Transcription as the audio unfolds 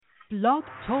Blog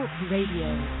Talk Radio.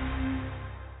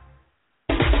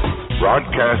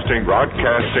 Broadcasting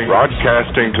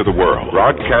to the world.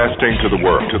 Broadcasting to the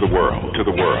world.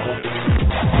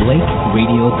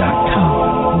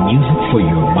 BlakeRadio.com. Music for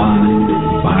your mind,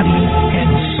 body,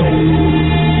 and soul.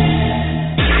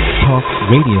 Talk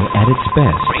radio at its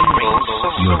best.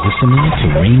 You're listening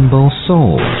to Rainbow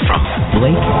Soul from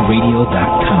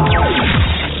BlakeRadio.com.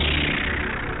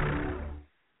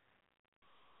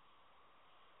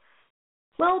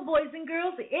 Well, boys and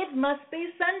girls, it must be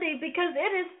Sunday because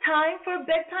it is time for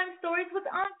Bedtime Stories with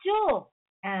Aunt Jewel.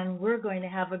 And we're going to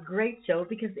have a great show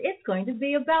because it's going to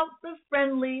be about the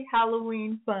friendly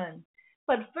Halloween fun.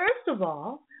 But first of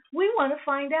all, we want to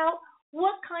find out,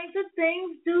 what kinds of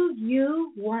things do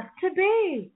you want to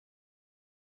be?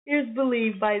 Here's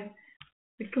Believe by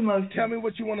the Commotion. Tell me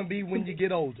what you want to be when you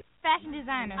get older. Fashion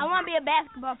designer. I want to be a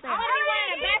basketball player. I want to be one of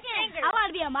the best singers. I want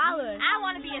to be a model. I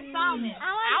want to be a psalmist.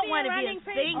 I want to be a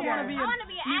singer. I want to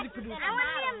be an music producer. I want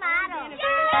to be a model.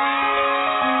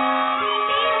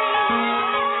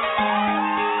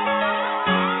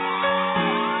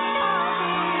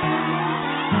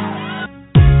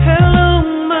 Hello,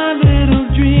 my little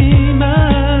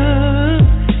dreamer.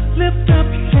 Lift up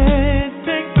your head,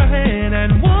 take my hand,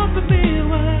 and walk with me a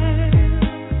while.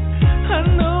 I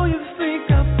know you think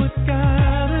I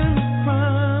forgot the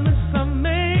promise I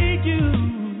made you,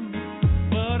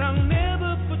 but I'll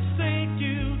never forsake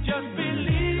you. Just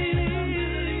believe.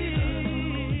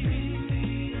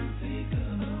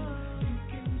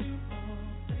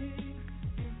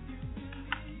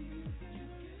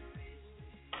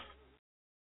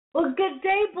 Well, good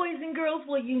day, boys and girls.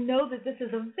 Well, you know that this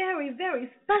is a very, very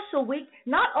special week,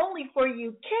 not only for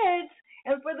you kids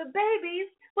and for the babies,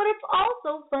 but it's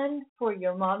also fun for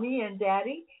your mommy and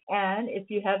daddy. And if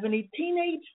you have any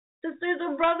teenage sisters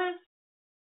or brothers,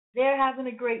 they're having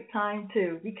a great time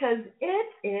too, because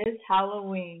it is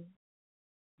Halloween.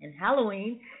 And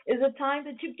Halloween is a time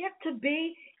that you get to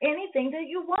be anything that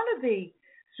you want to be.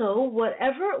 So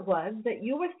whatever it was that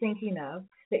you were thinking of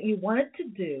that you wanted to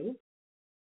do,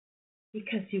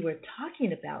 because you were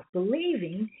talking about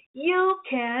believing, you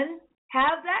can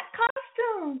have that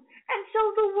costume and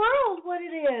show the world what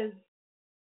it is.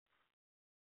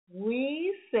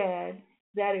 We said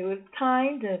that it was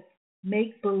time to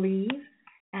make believe.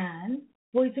 And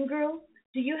boys and girls,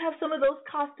 do you have some of those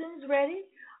costumes ready?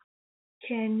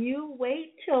 Can you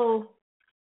wait till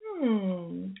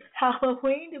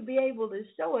Halloween to be able to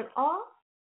show it off?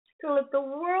 To let the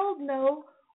world know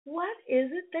what is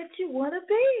it that you want to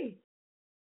be?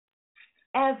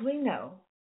 As we know,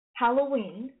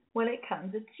 Halloween, when it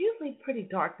comes, it's usually pretty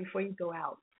dark before you go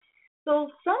out.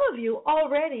 So some of you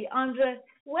already on the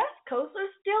West Coast are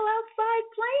still outside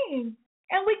playing,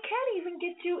 and we can't even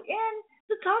get you in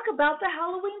to talk about the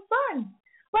Halloween fun.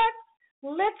 But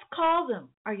let's call them.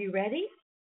 Are you ready?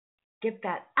 Get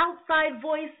that outside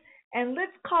voice, and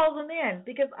let's call them in,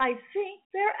 because I think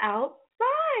they're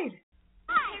outside.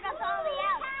 Come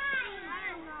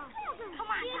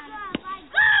on,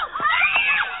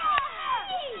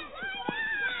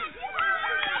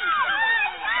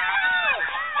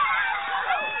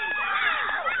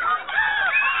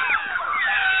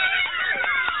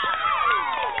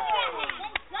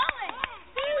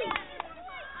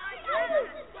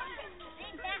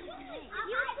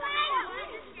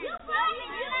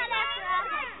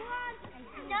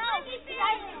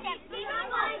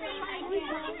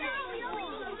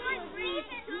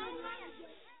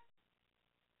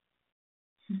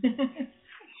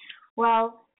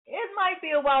 Well, it might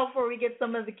be a while before we get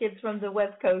some of the kids from the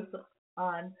West Coast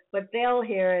on, but they'll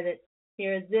hear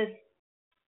this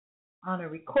on a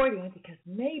recording, because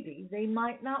maybe they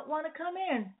might not want to come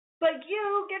in. But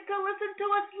you get to listen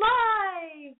to us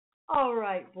live. All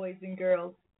right, boys and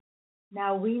girls.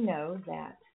 Now we know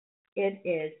that it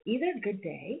is either good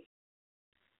day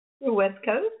for West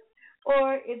Coast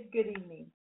or it's good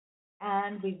evening.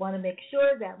 And we want to make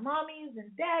sure that mommies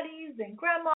and daddies and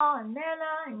grandma and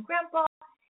nana and grandpa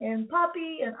and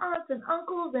poppy and aunts and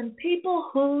uncles and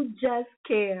people who just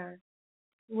care.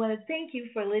 We want to thank you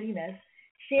for letting us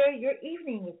share your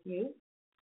evening with you,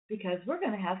 because we're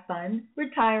going to have fun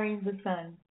retiring the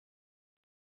sun.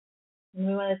 And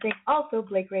we want to thank also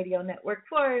Blake Radio Network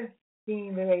for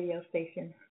being the radio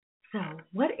station. So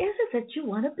what is it that you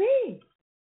want to be?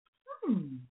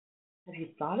 Have you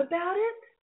thought about it?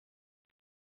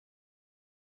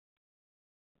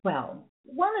 Well,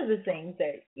 one of the things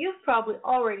that you've probably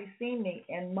already seen me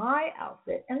in my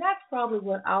outfit, and that's probably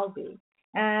what I'll be.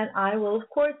 And I will, of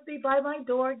course, be by my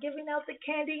door giving out the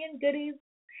candy and goodies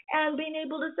and being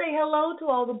able to say hello to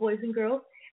all the boys and girls,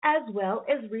 as well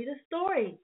as read a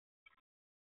story.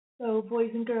 So, boys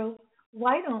and girls,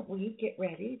 why don't we get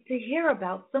ready to hear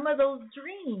about some of those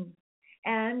dreams?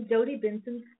 And Jody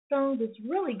Benson sung this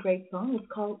really great song.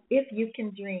 It's called If You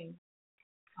Can Dream.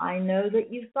 I know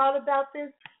that you've thought about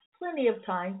this plenty of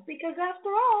times because, after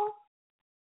all,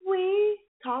 we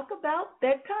talk about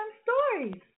bedtime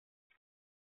stories.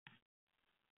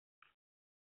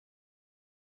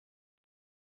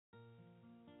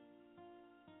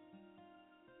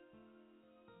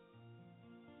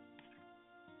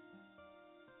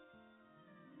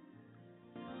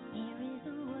 Here is a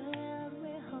world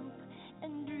where hope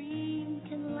and dream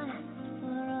can last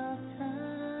for all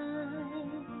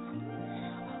time.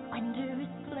 A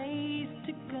wondrous place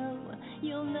to go.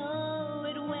 You'll know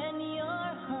it when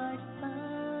your heart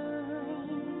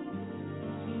finds.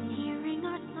 Hearing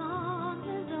our song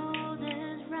as old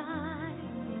as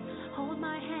rhyme. Hold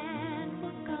my hand,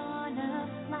 we're gonna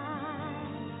fly.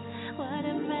 What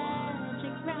a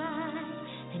magic ride,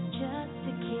 and just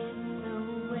a kiss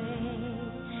away.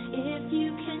 If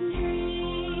you can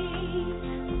dream,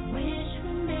 the wish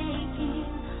we're making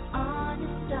on a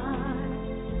star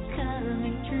is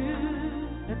coming true.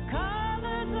 The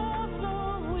colors of the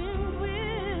wind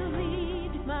will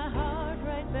lead my heart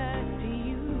right back to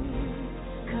you.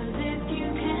 'Cause if you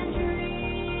can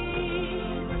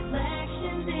dream,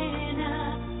 reflections in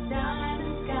a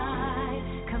diamond sky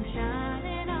come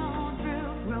shining on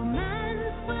through.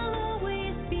 Romance will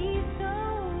always be so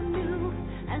new,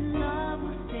 and love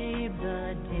will save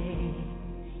the day.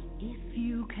 If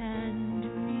you can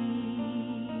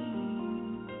dream.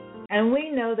 And we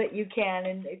know that you can,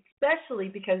 and especially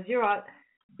because you're on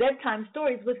Bedtime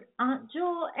Stories with Aunt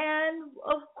Jewel. And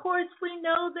of course, we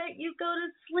know that you go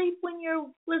to sleep when you're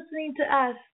listening to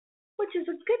us, which is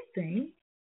a good thing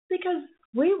because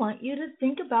we want you to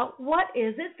think about what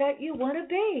is it that you want to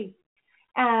be.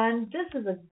 And this is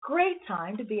a great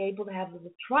time to be able to have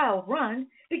the trial run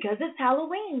because it's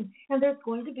Halloween and there's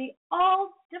going to be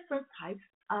all different types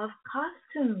of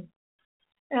costumes.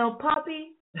 Now,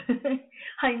 Poppy,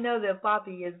 I know that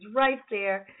Poppy is right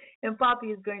there, and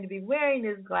Poppy is going to be wearing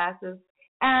his glasses,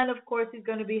 and of course, he's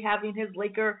going to be having his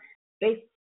Laker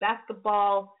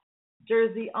basketball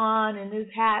jersey on and his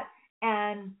hat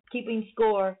and keeping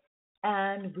score.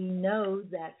 And we know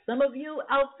that some of you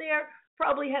out there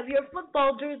probably have your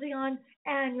football jersey on,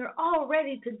 and you're all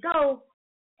ready to go,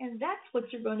 and that's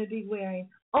what you're going to be wearing.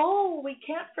 Oh, we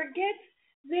can't forget,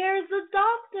 there's a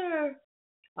doctor.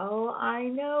 Oh, I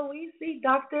know. We see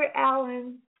Dr.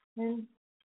 Allen, and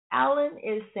Allen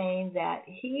is saying that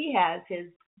he has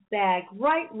his bag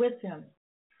right with him.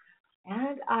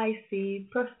 And I see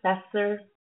Professor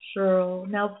Sherrill.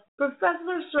 Now,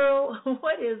 Professor Sherrill,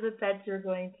 what is it that you're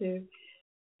going to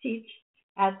teach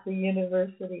at the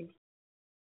university?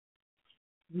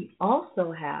 We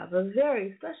also have a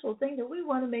very special thing that we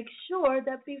want to make sure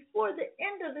that before the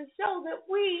end of the show that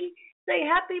we say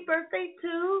happy birthday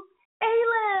to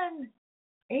Aylin.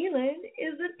 Aylin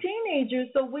is a teenager,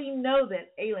 so we know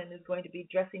that Aylin is going to be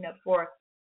dressing up for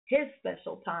his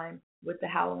special time with the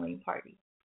Halloween party.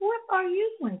 What are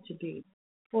you going to be,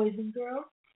 boys and girls?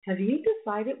 Have you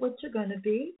decided what you're going to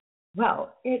be?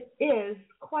 Well, it is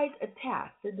quite a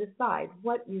task to decide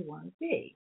what you want to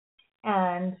be.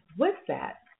 And with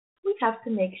that, we have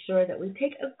to make sure that we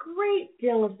take a great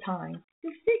deal of time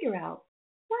to figure out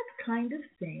what kind of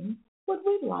thing would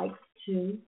we like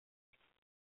to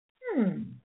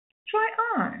try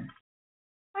on.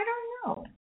 I don't know.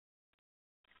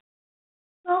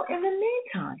 Well, in the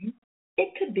meantime,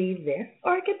 it could be this,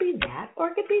 or it could be that, or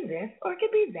it could be this, or it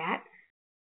could be that.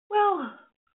 Well,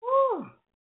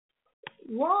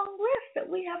 long list that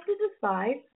we have to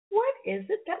decide what is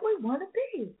it that we want to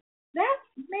be. That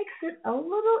makes it a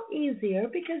little easier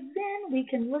because then we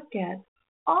can look at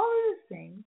all of the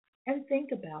things and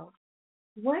think about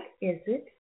what is it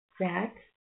that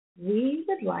we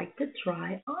would like to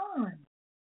try on.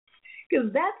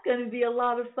 Because that's going to be a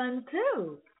lot of fun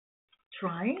too,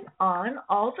 trying on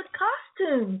all the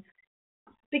costumes.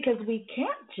 Because we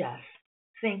can't just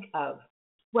think of,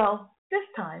 well, this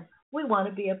time we want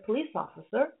to be a police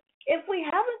officer if we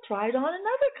haven't tried on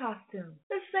another costume.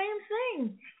 The same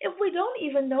thing. If we don't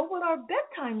even know what our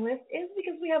bedtime list is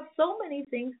because we have so many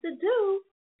things to do,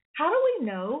 how do we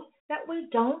know that we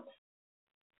don't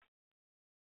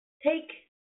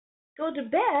go to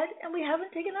bed and we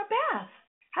haven't taken our bath?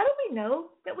 How do we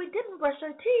know that we didn't brush our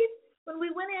teeth when we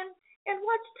went in and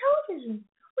watched television?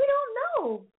 We don't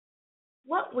know.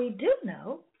 What we do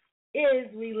know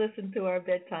is we listen to our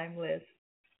bedtime list.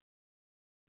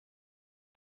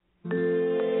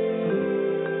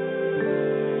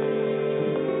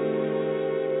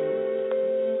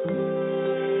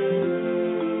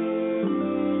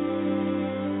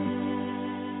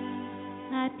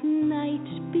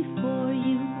 before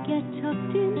you get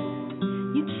tucked in,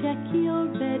 you check your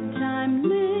bedtime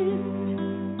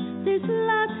list. There's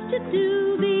lots to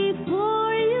do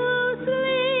before you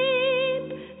sleep.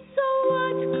 So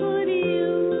what could you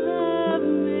have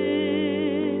missed?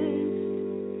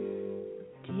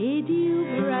 Did you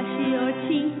brush your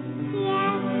teeth?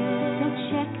 Yes. So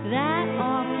check that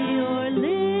off your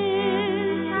list.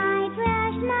 I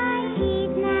brushed my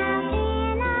teeth, now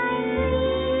can I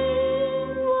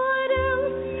sleep? What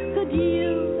else could you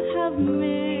have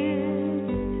missed?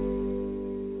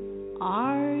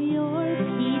 Are your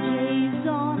PJs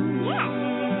on? Yes.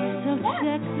 So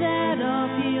check that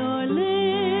off your list.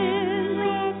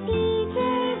 With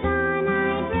PJs on,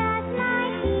 I brushed my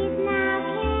teeth, now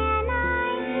can I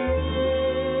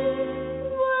sleep?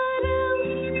 What else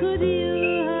could you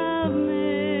have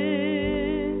missed?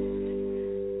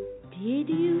 Did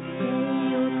you say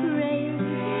your prayers?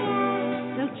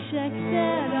 Yes. So check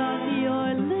that off your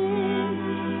list.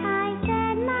 I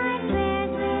said my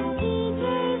prayers with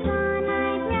PJs on.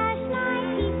 I brushed my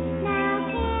teeth. Now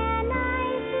can I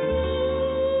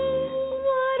sleep?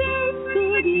 What else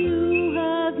could you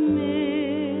have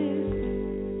missed?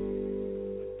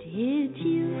 Did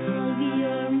you hug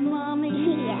your mommy?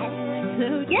 Yes. So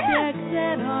check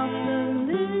that off the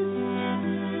list.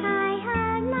 I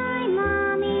hugged my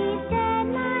mommy, said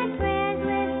my prayers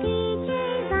with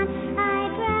PJs on. I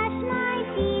brushed my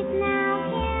teeth, now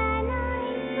can I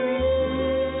sleep?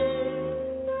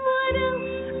 What else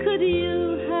could you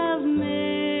have missed?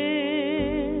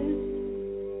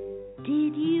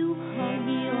 Did you hug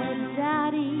your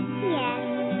daddy? Yes.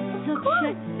 So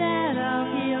check that off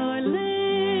your list.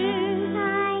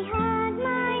 I hugged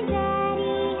my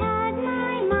daddy, hugged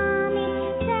my mommy,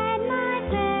 said my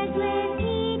prayers with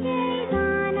PJs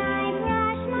on. I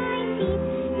brushed my teeth,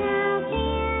 now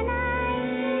can I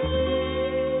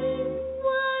sleep?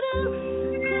 What else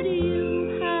could you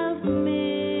have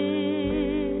missed?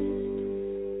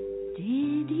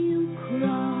 Did you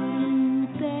crawl in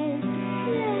bed?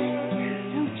 Yes.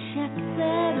 So check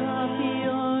that off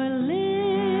your list.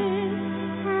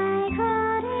 I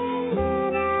crawled in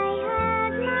bed, I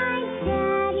hugged my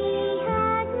daddy,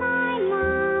 hugged my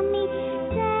mommy,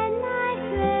 said my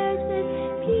prayers with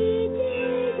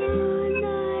PJs on.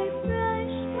 I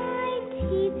brushed my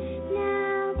teeth,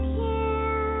 now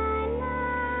can I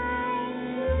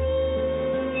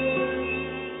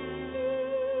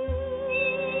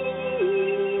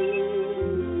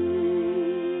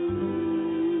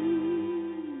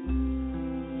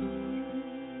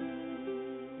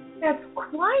That's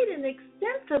quite an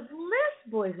extensive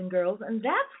list, boys and girls, and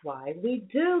that's why we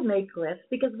do make lists,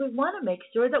 because we want to make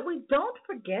sure that we don't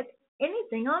forget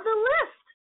anything on the list.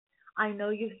 I know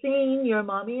you've seen your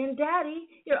mommy and daddy,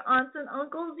 your aunts and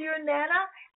uncles, your nana,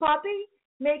 poppy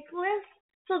make lists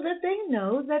so that they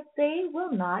know that they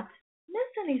will not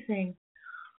miss anything.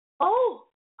 Oh,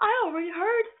 I already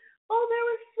heard. Oh, there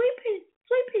was Sleepy.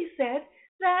 Sleepy said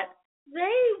that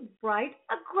they write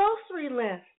a grocery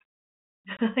list.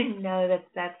 I know that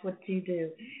that's what you do.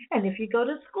 And if you go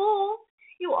to school,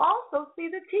 you also see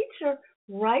the teacher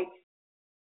write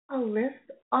a list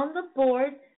on the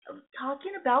board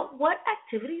talking about what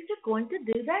activities you're going to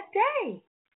do that day.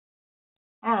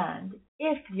 And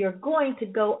if you're going to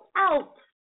go out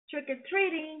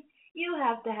trick-or-treating, you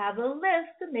have to have a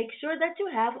list to make sure that you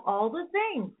have all the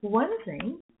things. One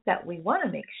thing that we want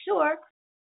to make sure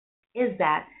is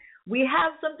that we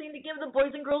have something to give the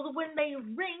boys and girls when they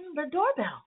ring the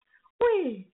doorbell.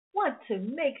 We want to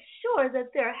make sure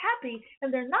that they're happy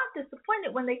and they're not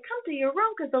disappointed when they come to your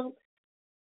room because the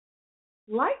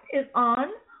light is on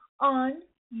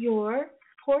your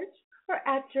porch or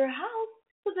at your house,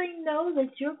 so they know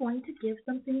that you're going to give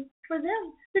something for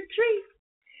them, the treat.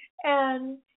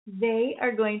 And they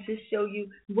are going to show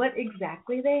you what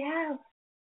exactly they have.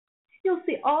 You'll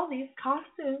see all these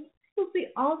costumes. You'll see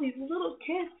all these little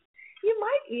kids. You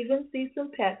might even see some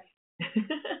pets.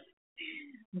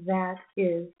 That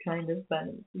is kind of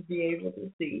funny to be able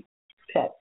to see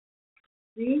pets.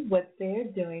 See what they're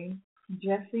doing,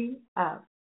 dressing up.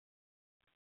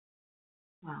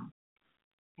 Wow.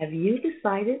 Have you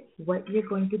decided what you're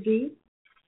going to be?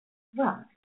 Well,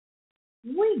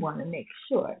 we want to make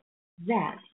sure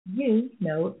that you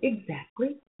know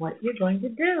exactly what you're going to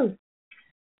do.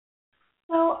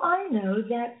 So I know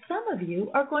that some of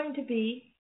you are going to be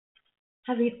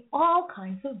having all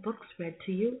kinds of books read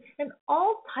to you and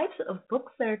all types of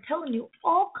books that are telling you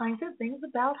all kinds of things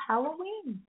about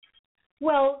Halloween.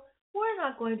 Well, we're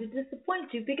not going to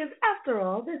disappoint you because after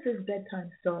all, this is bedtime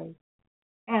story.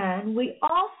 And we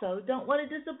also don't want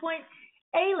to disappoint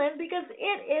Alan because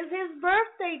it is his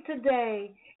birthday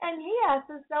today. And he has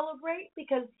to celebrate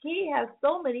because he has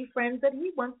so many friends that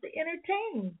he wants to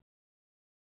entertain.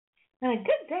 And a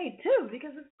good day, too,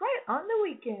 because it's right on the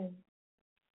weekend.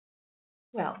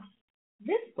 Well,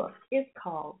 this book is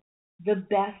called The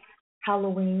Best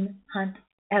Halloween Hunt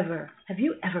Ever. Have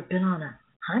you ever been on a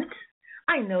hunt?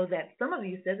 I know that some of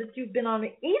you said that you've been on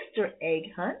an Easter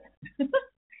egg hunt.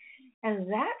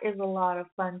 And that is a lot of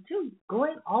fun, too,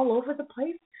 going all over the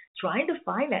place, trying to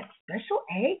find that special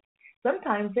egg.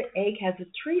 Sometimes the egg has a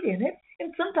treat in it,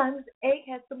 and sometimes the egg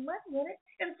has some money in it,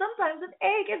 and sometimes an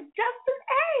egg is just an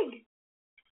egg.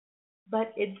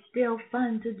 But it's still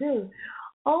fun to do.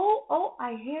 Oh,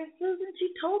 I hear Susan.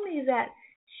 She told me that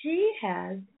she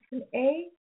has an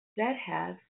egg that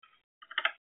has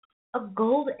a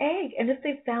gold egg. And if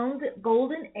they found the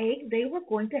golden egg, they were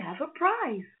going to have a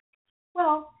prize.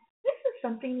 Well, this is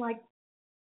something like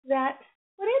that,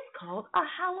 what is called a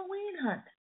Halloween hunt.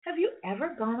 Have you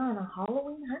ever gone on a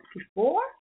Halloween hunt before?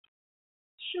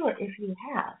 Sure, if you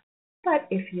have. But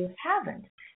if you haven't,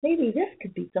 maybe this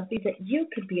could be something that you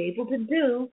could be able to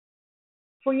do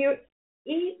for your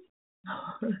funny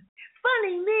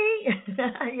me,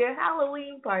 your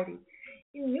Halloween party.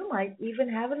 And you might even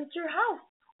have it at your house,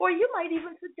 or you might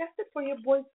even suggest it for your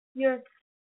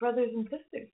brothers and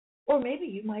sisters, or maybe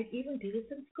you might even do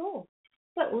this in school.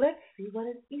 But let's see what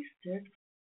is Easter.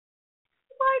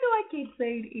 Why do I keep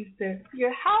saying Easter?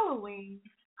 Your Halloween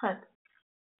hunt.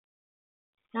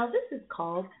 Now this is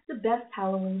called The Best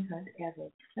Halloween Hunt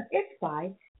Ever. Now it's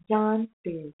by John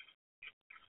Spears.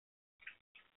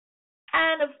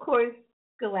 And of course,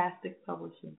 Scholastic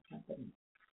Publishing Company.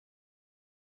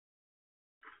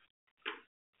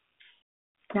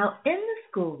 Now in the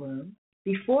schoolroom,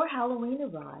 before Halloween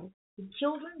arrives, the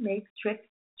children make tricks,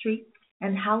 treats,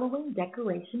 and Halloween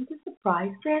decorations to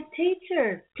surprise their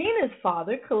teachers. Tina's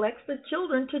father collects the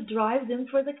children to drive them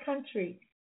for the country.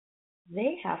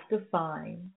 They have to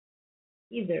find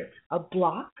either a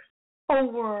block, a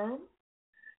worm,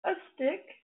 a stick.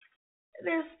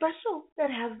 They're special that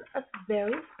has a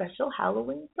very special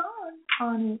Halloween song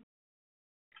on it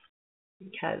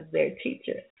because their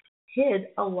teacher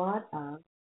hid a lot of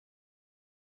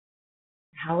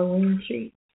Halloween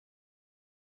treats.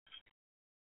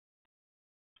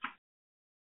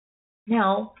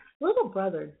 Now, little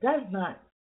brother does not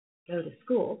go to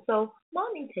school, so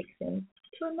Mommy takes him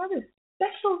to another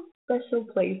special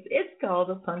place. It's called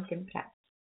a pumpkin patch.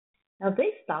 Now,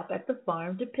 they stop at the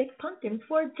farm to pick pumpkins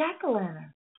for a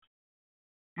jack-o'-lantern.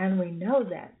 And we know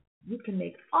that you can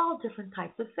make all different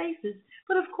types of faces,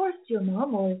 but of course your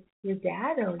mom or your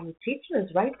dad or your teacher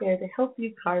is right there to help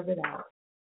you carve it out.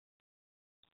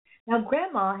 Now,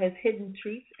 Grandma has hidden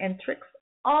treats and tricks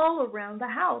all around the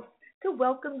house to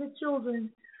welcome the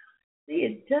children. See,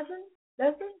 it doesn't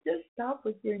just stop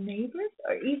with your neighbors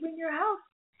or even your house.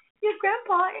 Your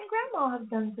grandpa and grandma have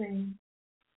done things,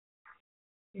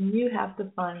 and you have to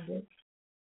find it.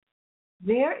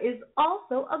 There is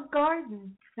also a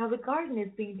garden. Now, the garden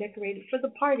is being decorated for the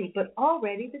party, but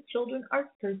already the children are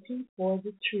searching for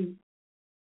the treat.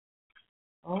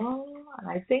 Oh,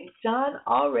 I think John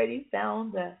already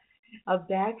found a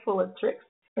bag full of tricks,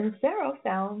 and Sarah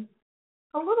found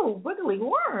a little wiggly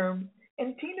worm,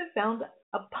 and Tina found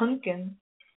a pumpkin,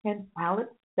 and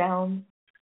Alex found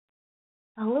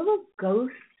a little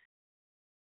ghost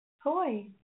toy,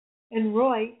 and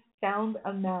Roy found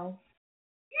a mouse.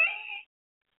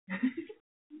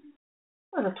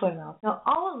 What a toy mouse. Now,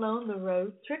 all along the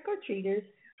road, trick-or-treaters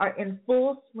are in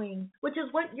full swing, which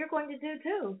is what you're going to do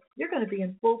too. You're going to be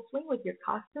in full swing with your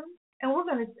costume, and we're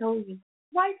going to tell you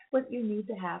right what you need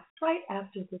to have right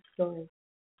after this story.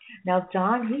 Now,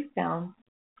 John, he found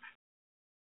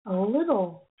a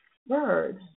little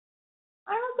bird.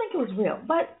 I don't think it was real,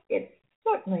 but it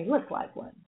certainly looked like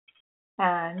one.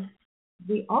 And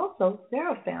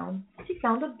Sarah she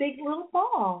found a big little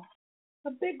ball.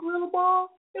 A big little ball.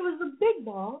 It was a big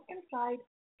ball. Inside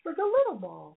was a little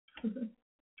ball.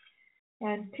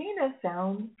 And Tina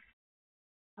found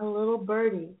a little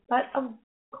birdie. But of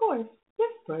course,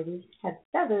 this birdie had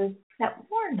feathers that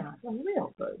were not a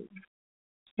real birdie.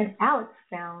 And Alex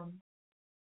found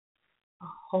a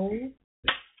whole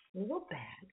little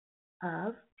bag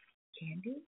of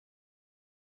candy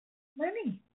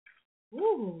money.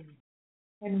 Ooh.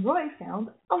 And Roy found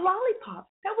a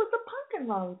lollipop. That was a pumpkin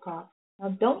lollipop. Now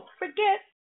don't forget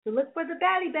to look for the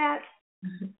batty bat.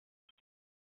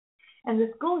 And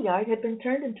the schoolyard had been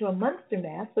turned into a monster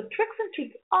mass with tricks and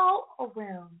treats all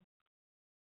around.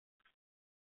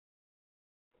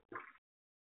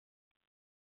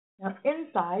 Now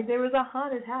inside there was a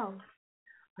haunted house.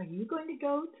 Are you going to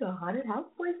go to a haunted house,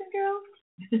 boys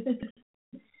and girls?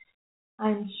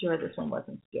 I'm sure this one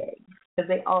wasn't scary because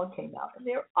they all came out and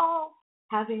they're all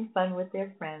having fun with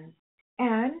their friends.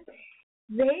 And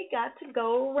they got to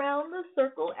go around the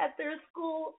circle at their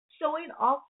school showing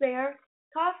off their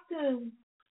costumes.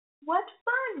 What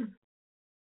fun!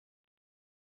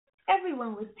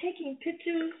 Everyone was taking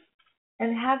pictures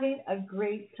and having a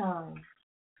great time.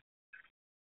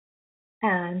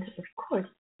 And of course,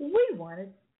 we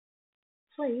wanted to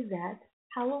play that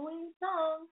Halloween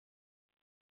song.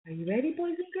 Are you ready,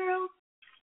 boys and girls?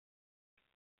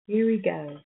 Here we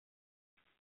go.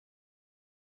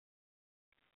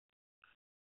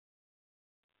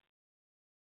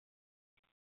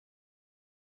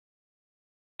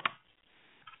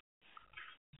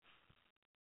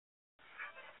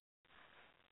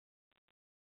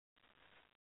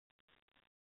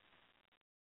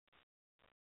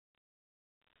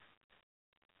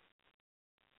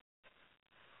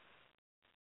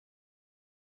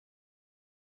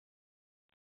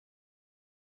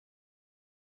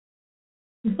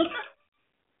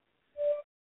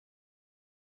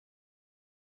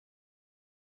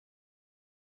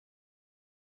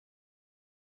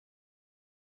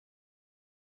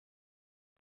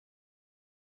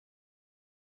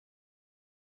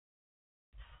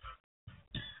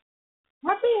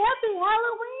 Happy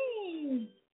Halloween!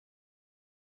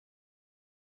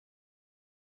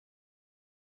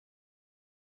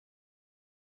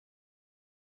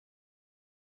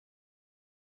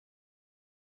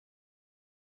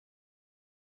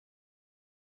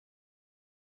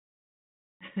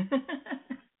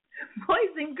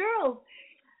 Boys and girls,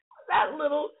 that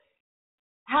little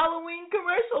Halloween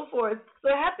commercial for us. So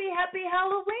happy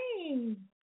Halloween!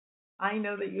 I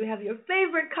know that you have your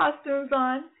favorite costumes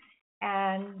on,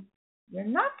 and you're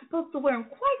not supposed to wear them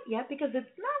quite yet because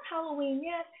it's not Halloween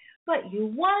yet, but you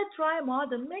want to try them on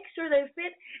to make sure they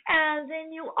fit, and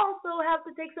then you also have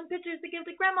to take some pictures to give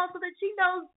to Grandma so that she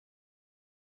knows.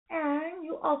 And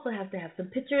you also have to have some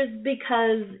pictures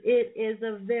because it is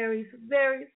a very,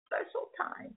 very special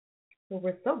time. So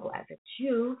we're so glad that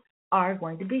you are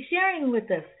going to be sharing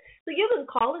with us. So you can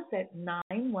call us at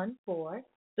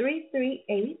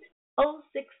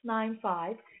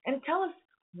 914-338-0695 and tell us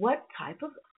what type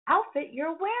of outfit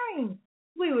you're wearing.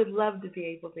 We would love to be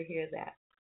able to hear that.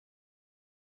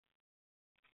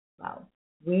 Well,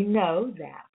 we know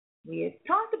that we have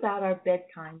talked about our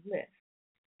bedtime list.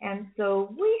 And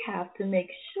so we have to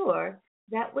make sure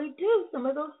that we do some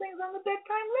of those things on the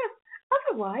bedtime list.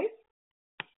 Otherwise,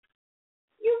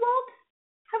 you won't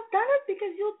have done it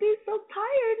because you'll be so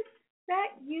tired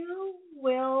that you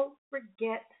will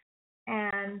forget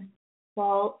and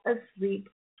fall asleep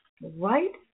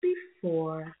right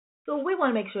before. So we want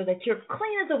to make sure that you're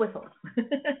clean as a whistle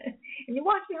and you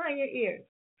wash behind your ears.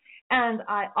 And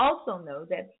I also know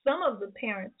that some of the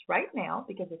parents right now,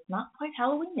 because it's not quite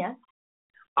Halloween yet,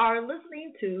 are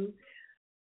listening to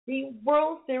the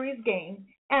World Series game,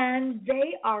 and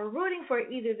they are rooting for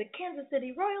either the Kansas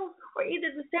City Royals or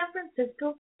either the San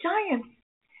Francisco Giants.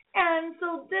 And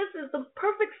so this is the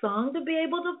perfect song to be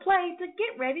able to play to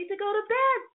get ready to go to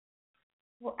bed.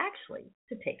 Well, actually,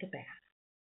 to take a bath.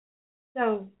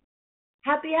 So,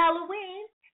 happy Halloween,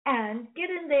 and get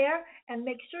in there and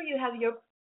make sure you have your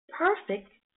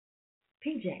perfect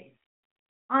PJs.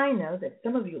 I know that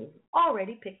some of you have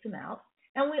already picked them out.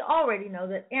 And we already know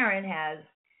that Aaron has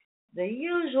the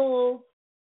usual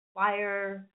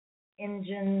fire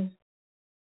engine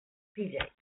PJ.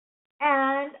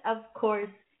 And, of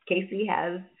course, Casey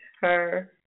has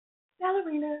her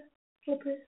ballerina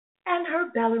slippers and her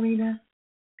ballerina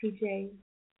PJ.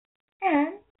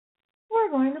 And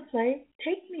we're going to play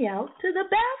Take Me Out to the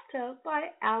Bathtub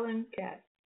by Alan Katz.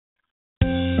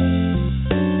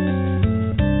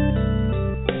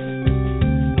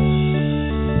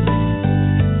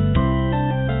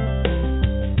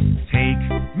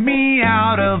 Me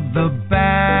out of the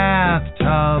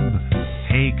bathtub,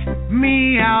 take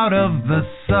me out of the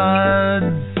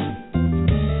suds.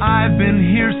 I've been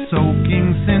here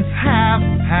soaking since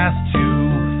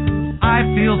 2:30. I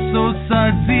feel so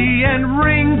sudsy and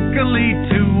wrinkly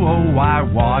too. Oh, I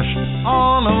wash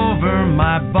all over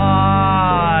my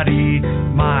body,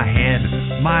 my head,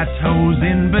 my toes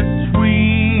in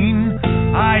between.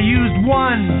 I used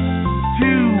 1,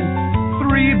 2,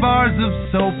 3 bars of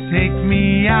soap, take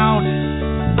me out,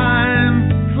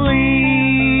 I'm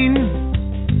clean.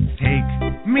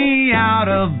 Take me out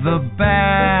of the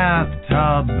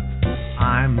bathtub,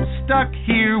 I'm stuck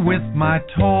here with my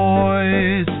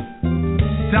toys.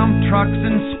 Dump trucks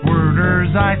and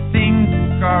squirters I think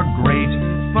are great,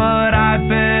 but I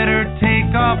better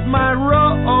take off my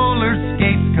roller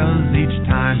skates, 'cause each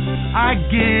time I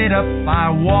get up I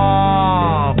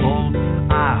wobble.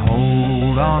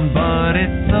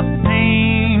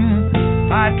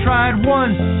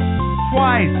 once,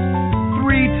 twice,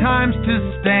 3 times to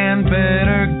stand.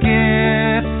 Better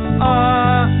get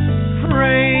a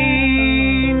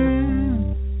train.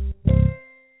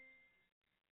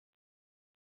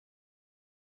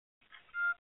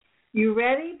 You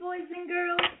ready, boys and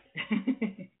girls?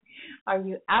 Are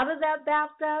you out of that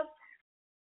bathtub?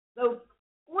 So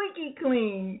squeaky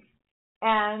clean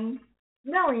and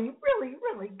smelling really,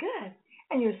 really good.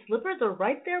 And your slippers are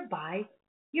right there by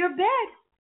your bed.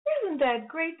 Isn't that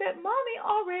great that Mommy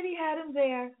already had him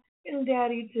there? And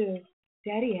Daddy too.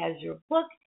 Daddy has your book.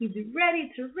 He's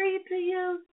ready to read to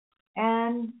you.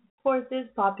 And of course there's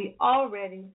Poppy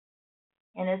already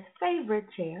in his favorite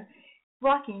chair,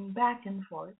 rocking back and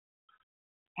forth.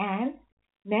 And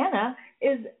Nana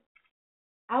is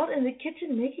out in the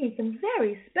kitchen making some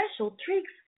very special treats.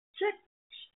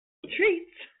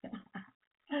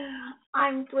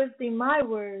 I'm twisting my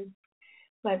words,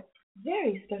 but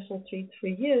very special treats for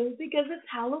you because it's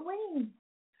Halloween.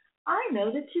 I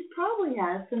know that you probably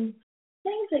have some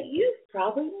things that you've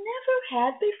probably never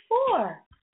had before.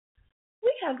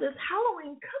 We have this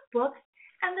Halloween cookbook,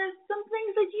 and there's some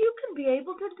things that you can be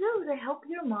able to do to help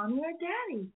your mommy or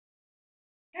daddy.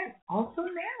 And also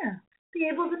Nana, be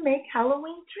able to make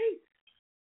Halloween treats.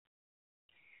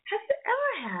 Have you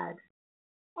ever had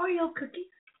Oreo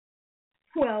cookies?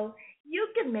 Well, you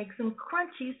can make some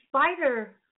crunchy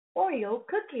spider Oreo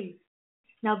cookies.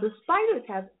 Now the spiders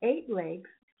have 8 legs,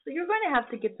 so you're going to have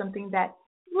to get something that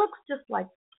looks just like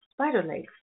spider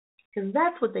legs, because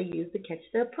that's what they use to catch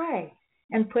their prey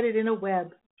and put it in a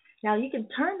web. Now you can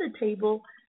turn the table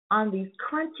on these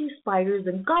crunchy spiders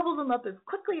and gobble them up as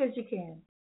quickly as you can.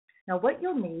 Now what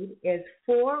you'll need is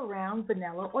 4 round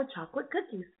vanilla or chocolate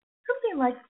cookies, something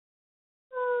like an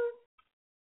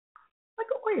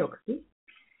Oreo cookie.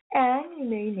 And you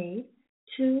may need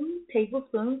 2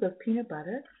 tablespoons of peanut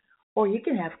butter, or you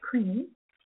can have cream.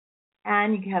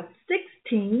 And you can have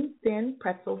 16 thin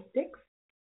pretzel sticks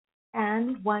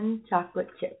and 1 chocolate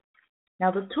chip.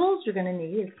 Now the tools you're going to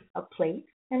need is a plate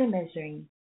and a measuring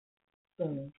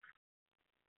spoon.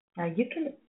 Now you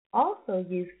can also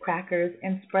use crackers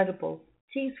and spreadable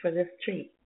cheese for this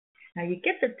treat. Now you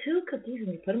get the 2 cookies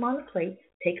and you put them on the plate,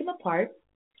 take them apart.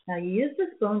 Now you use the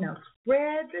spoon, now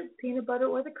spread the peanut butter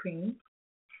or the cream,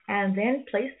 and then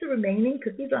place the remaining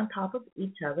cookies on top of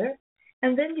each other,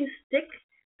 and then you stick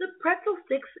the pretzel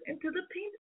sticks into the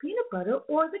peanut butter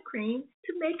or the cream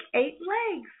to make 8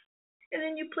 legs. And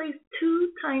then you place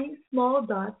 2 tiny small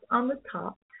dots on the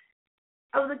top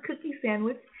of the cookie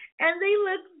sandwich, and they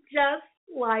look just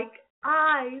like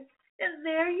eyes. And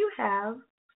there you have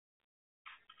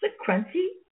the crunchy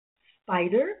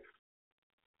spider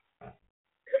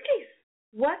cookies.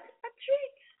 What a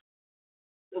treat!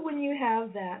 So when you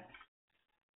have that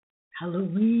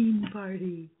Halloween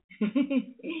party,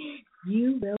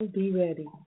 you will be ready.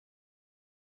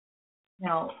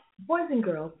 Now, boys and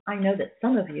girls, I know that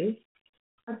some of you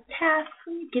are tasked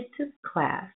when you get to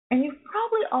class, and you've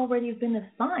probably already been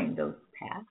assigned those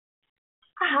tasks.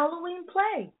 A Halloween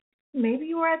play. Maybe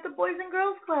you were at the Boys and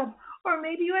Girls Club, or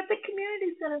maybe you were at the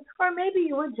community center, or maybe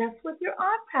you were just with your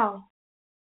aunt's house.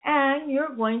 And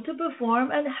you're going to perform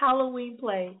a Halloween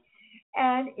play.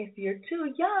 And if you're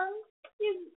too young,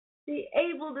 you'll be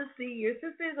able to see your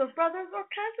sisters or brothers or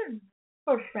cousins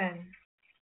or friends.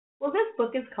 Well, this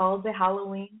book is called The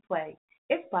Halloween Play.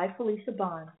 It's by Felicia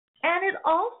Bond. And it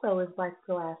also is by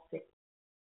Scholastic.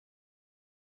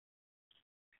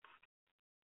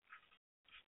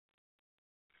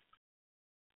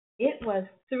 It was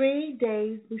 3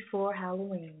 days before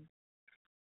Halloween,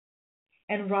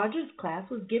 and Roger's class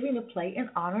was giving a play in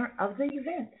honor of the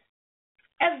event.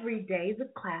 Every day the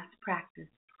class practiced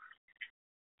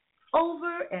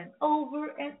over and over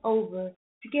and over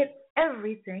to get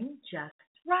everything just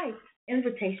right.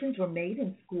 Invitations were made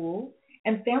in school,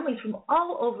 and families from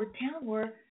all over town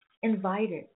were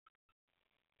invited.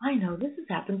 I know this has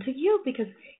happened to you because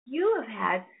you have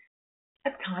had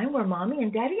a time where Mommy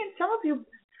and Daddy and some of you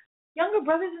younger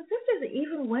brothers and sisters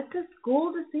even went to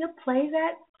school to see a play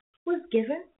that was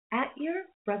given at your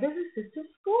brothers and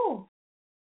sisters' school.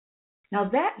 Now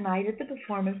that night at the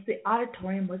performance, the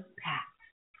auditorium was packed.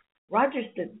 Roger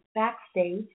stood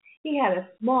backstage. He had a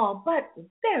small but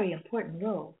very important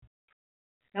role.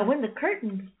 Now when the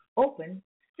curtains opened,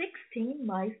 16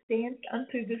 mice danced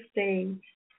onto the stage.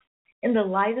 In the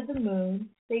light of the moon,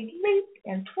 they leaped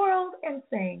and twirled and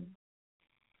sang.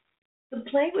 The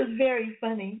play was very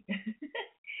funny,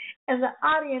 and the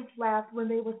audience laughed when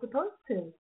they were supposed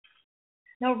to.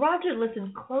 Now Roger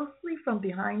listened closely from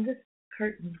behind the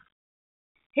curtain.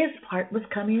 His part was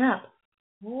coming up.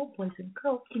 Oh, boys and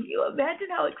girls, can you imagine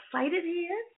how excited he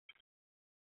is?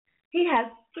 He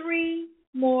had 3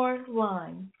 more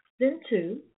lines, then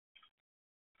 2,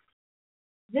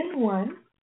 then 1,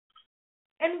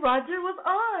 and Roger was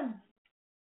on.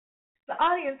 The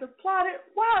audience applauded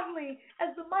wildly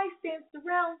as the mice danced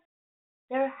around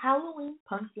their Halloween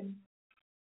pumpkin.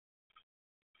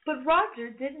 But Roger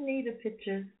didn't need a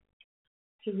picture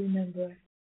to remember.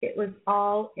 It was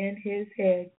all in his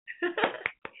head.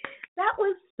 That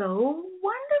was so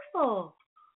wonderful.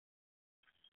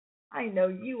 I know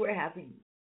you were having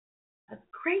a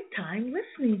great time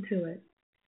listening to it.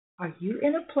 Are you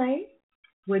in a play?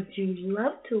 Would you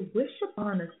love to wish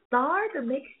upon a star to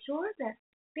make sure that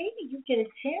maybe you get a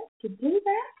chance to do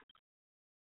that?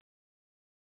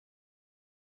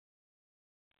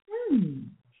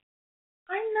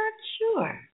 I'm not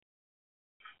sure.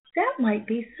 That might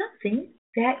be something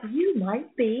that you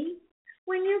might be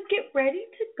when you get ready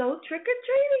to go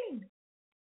trick-or-treating.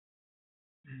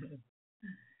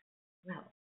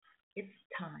 Well, it's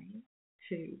time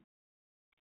to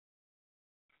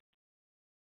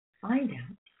find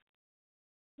out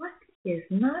what is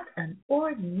not an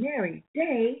ordinary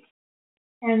day.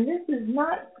 And this is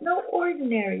not no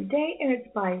ordinary day, and it's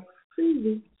by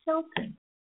Susie Shelton.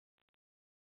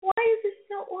 Why is this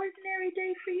no ordinary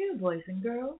day for you, boys and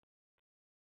girls?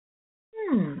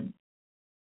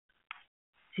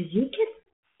 Do you get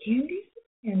candy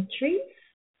and treats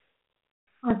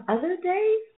on other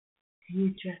days? Do you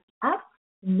dress up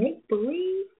and make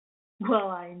believe? Well,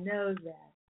 I know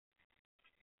that.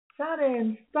 Donna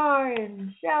and Star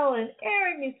and Shell and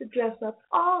Aaron used to dress up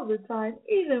all the time,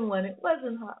 even when it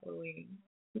wasn't Halloween,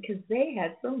 because they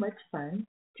had so much fun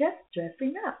just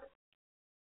dressing up.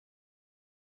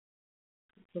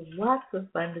 It's lots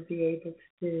of fun to be able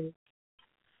to do.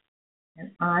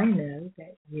 And I know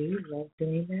that you love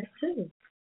doing that too.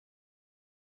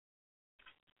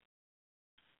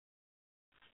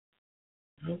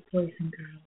 Oh, boys and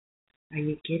girls, are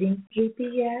you getting sleepy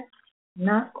yet?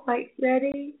 Not quite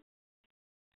ready?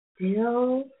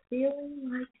 Still feeling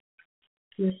like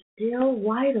you're still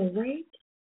wide awake?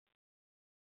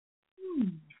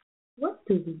 What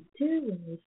do we do when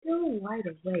we're still wide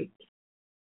awake?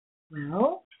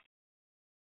 Well,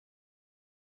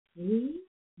 we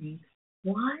think,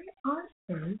 why on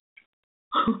earth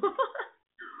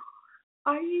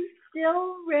are you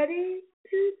still ready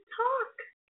to talk?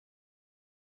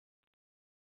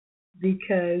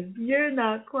 Because you're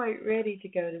not quite ready to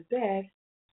go to bed.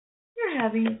 You're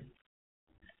having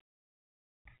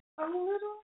a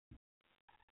little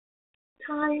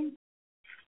time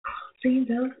closing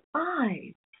those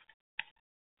eyes.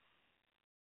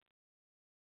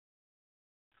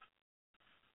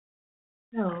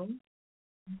 So,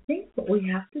 I think what we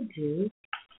have to do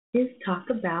is talk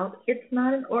about it's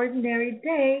not an ordinary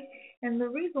day, and the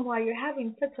reason why you're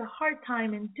having such a hard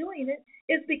time in doing it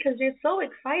is because you're so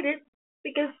excited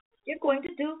because you're going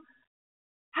to do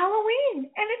Halloween,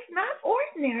 and it's not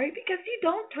ordinary because you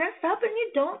don't dress up and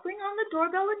you don't ring on the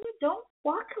doorbell and you don't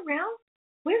walk around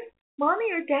with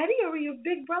mommy or daddy or your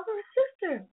big brother or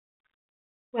sister.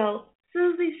 Well,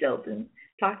 Susie Shelton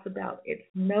talks about it's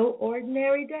no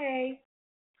ordinary day.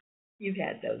 You've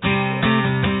had those before.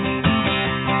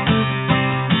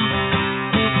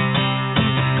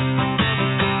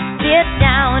 Sit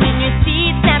down in your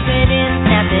seat, snap it in.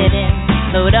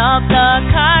 Load up the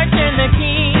car, turn the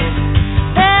key.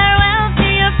 Farewell to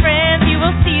your friends, you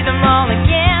will see them all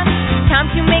again. Time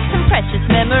to make some precious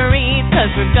memories, 'cause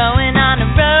we're going on a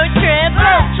road trip.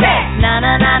 Road trip!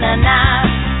 Na-na-na-na-na.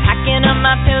 Packing up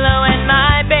my pillow and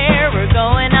my bear. We're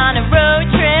going on a road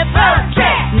trip. Road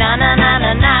trip!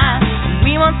 Na-na-na-na-na.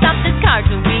 We won't stop this car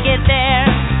till we get there.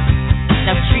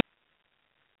 Now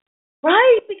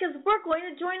right, because we're going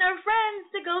to join our friends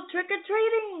to go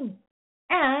trick-or-treating.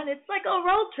 And it's like a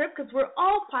road trip because we're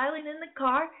all piling in the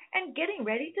car and getting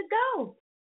ready to go.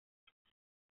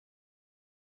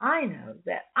 I know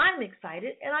that I'm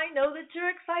excited, and I know that you're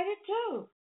excited too.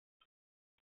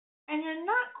 And you're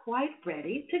not quite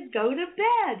ready to go to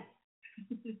bed.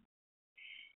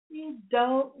 You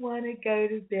don't want to go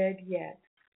to bed yet.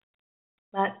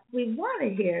 But we want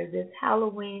to hear this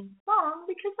Halloween song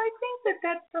because I think that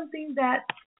that's something that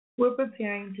we're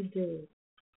preparing to do.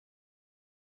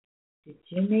 Did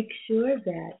you make sure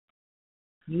that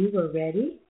you were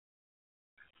ready?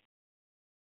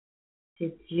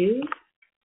 Did you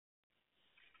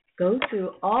go through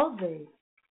all the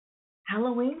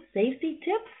Halloween safety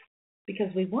tips?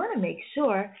 Because we want to make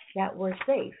sure that we're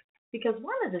safe. Because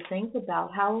one of the things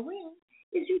about Halloween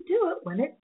is you do it when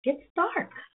it gets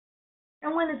dark.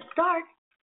 And when it's dark,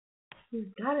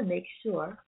 you've got to make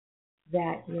sure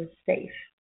that you're safe.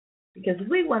 Because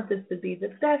we want this to be the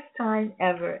best time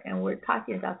ever. And we're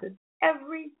talking about this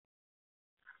every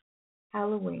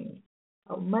Halloween.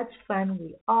 How much fun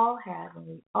we all had when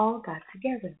we all got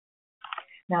together.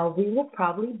 Now, we will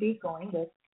probably be going with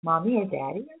Mommy or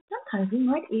Daddy, and sometimes we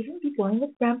might even be going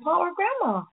with Grandpa or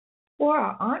Grandma, or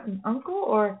our aunt and uncle,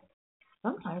 or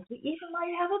sometimes we even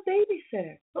might have a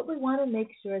babysitter. But we want to make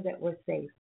sure that we're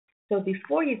safe. So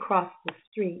before you cross the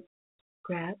street,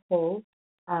 grab hold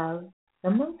of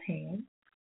someone's hand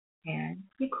and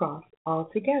you cross all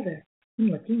together and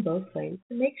looking both ways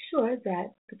to make sure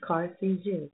that the car sees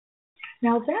you.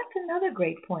 Now that's another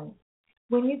great point.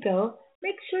 When you go,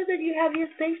 make sure that you have your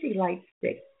safety light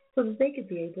stick so that they could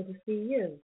be able to see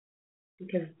you,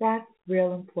 because that's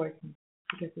real important,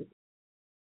 because it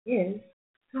is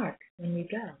dark when you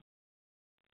go.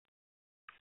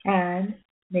 And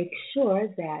make sure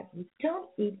that you don't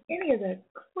eat any of the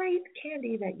great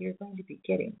candy that you're going to be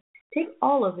getting. Take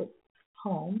all of it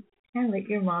home and let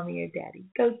your mommy or daddy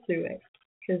go through it,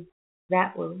 because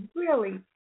that will really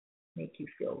make you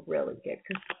feel really good.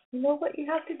 Because you know what you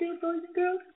have to do, boys and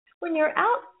girls? When you're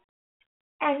out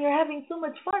and you're having so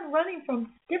much fun running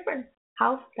from different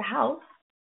house to house,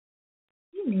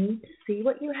 you need to see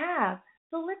what you have.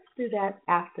 So let's do that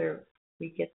after we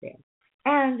get there.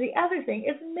 And the other thing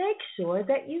is make sure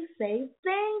that you say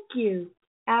thank you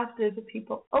after the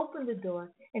people open the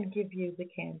door and give you the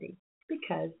candy,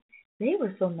 because they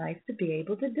were so nice to be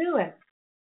able to do it.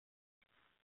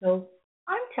 So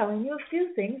I'm telling you a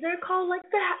few things that are called like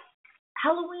the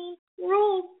Halloween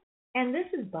rules. And this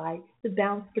is by the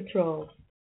Bounce Patrol.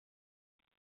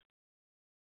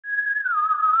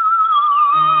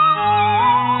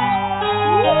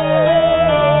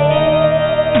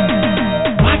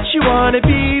 What you wanna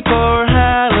be for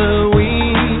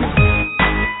Halloween?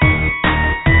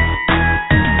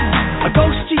 A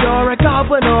ghostie or a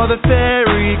goblin or the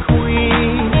fairy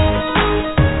queen?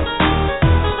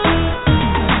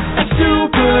 A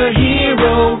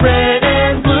superhero, red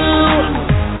and blue?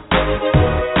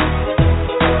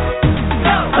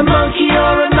 A monkey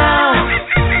or a mouse?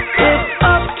 It's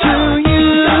up to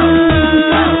you.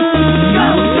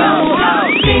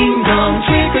 Ding dong,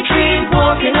 trick or treat,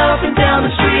 walking up and down the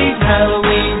street.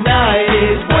 Halloween night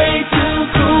is way too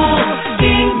cool.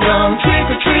 Ding dong, trick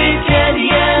or treat, candy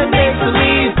and make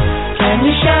believe. Can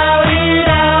you shout it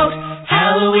out?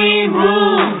 Halloween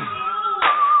rules.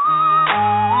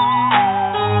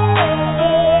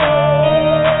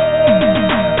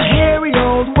 A hairy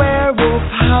old werewolf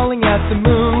howling at the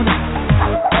moon.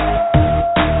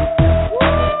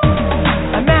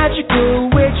 A magical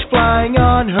witch flying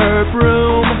on her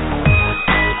broom.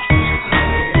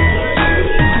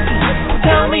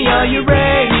 Tell me, are you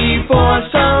ready for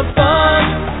some fun?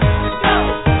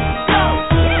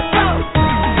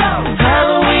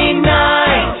 Halloween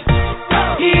night,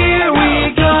 here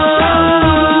we go.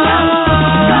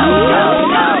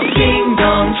 Ding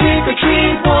dong, trick or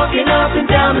treat, walking up and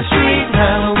down the street.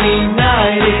 Halloween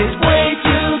night is way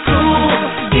too cool.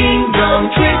 Ding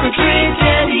dong, trick or treat,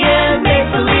 candy and make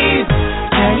believe.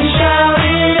 Can you shout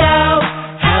it out?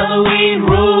 Halloween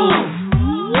rules.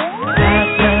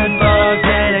 Bats and bugs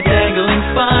and a dangling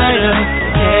spider.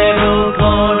 Kettle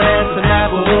corn and some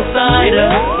apple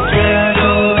cider.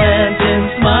 Jack-o'-lantern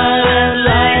smile and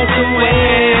light the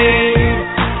way.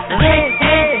 Hey,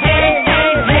 hey, hey,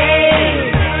 hey, hey.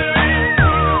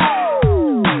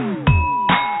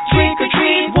 Trick or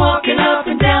treat, walking up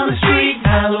and down the street.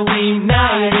 Halloween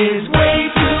night is way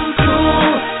too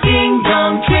cool. Ding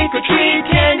dong, trick or treat,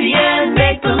 candy and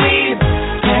make believe.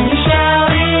 Can you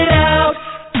shout it out?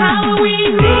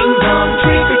 Halloween rules. Ding dong,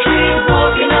 trick or treat,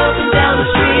 walking up and down the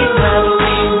street.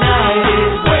 Halloween night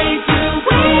is way too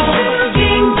cool.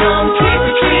 Ding dong, trick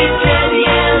or treat, candy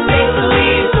and make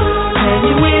believe. Can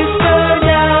you whisper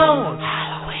down?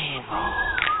 Halloween rules.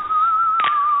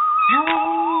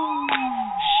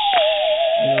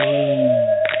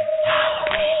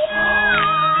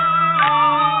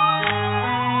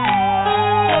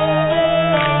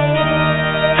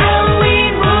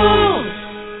 Halloween rules.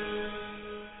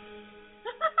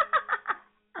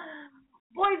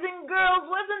 Boys and girls,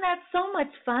 wasn't that so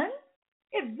much fun?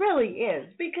 It really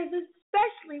is, because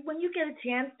especially when you get a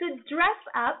chance to dress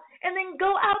up and then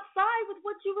go outside with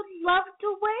what you would love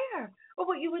to wear or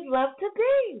what you would love to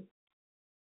be.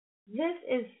 This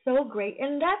is so great,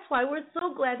 and that's why we're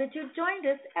so glad that you joined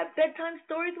us at Bedtime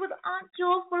Stories with Aunt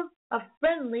Jewel for a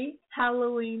friendly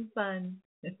Halloween fun.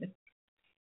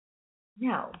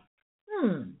 Now,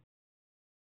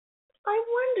 I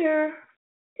wonder,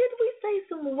 did we say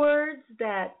some words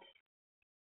that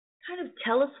kind of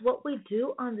tell us what we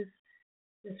do on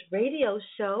this radio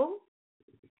show?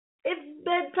 It's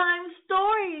Bedtime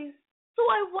Stories. So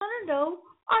I want to know,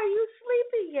 are you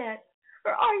sleepy yet?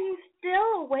 Or are you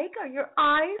still awake? Are your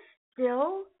eyes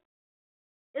still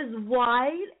as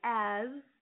wide as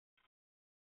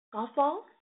golf balls?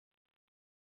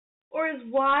 Or as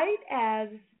wide as,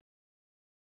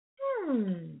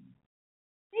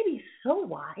 maybe so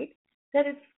wide that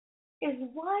it's as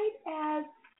wide as,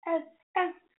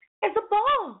 as, as a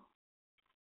ball?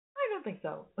 I don't think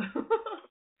so.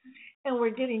 And we're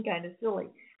getting kind of silly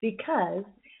because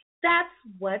that's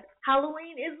what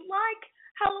Halloween is like.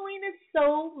 Halloween is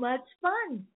so much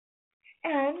fun.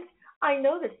 And I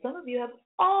know that some of you have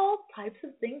all types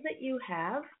of things that you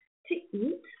have to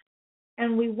eat.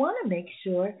 And we want to make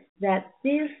sure that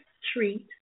this treat,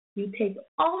 you take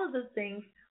all of the things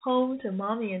home to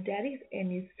mommy and daddy's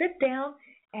and you sit down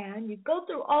and you go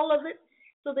through all of it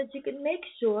so that you can make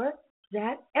sure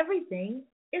that everything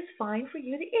is fine for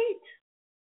you to eat.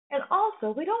 And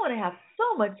also, we don't want to have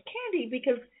so much candy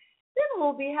because then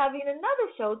we'll be having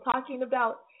another show talking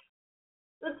about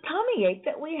the tummy ache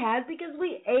that we had because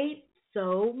we ate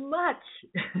so much,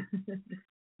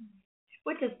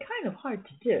 which is kind of hard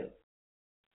to do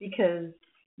because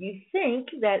you think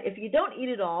that if you don't eat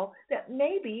it all, that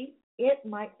maybe it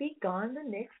might be gone the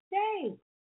next day.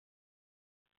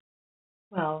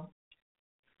 Well,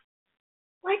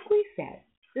 like we said,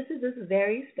 this is this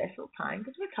very special time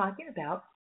because we're talking about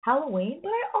Halloween, but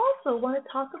I also want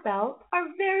to talk about our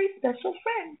very special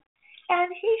friend,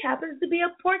 and he happens to be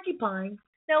a porcupine.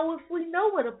 Now, if we know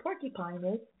what a porcupine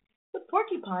is, the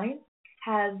porcupine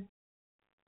has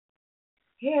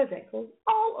hair that goes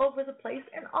all over the place,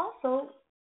 and also,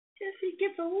 if he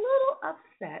gets a little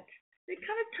upset, they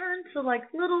kind of turn to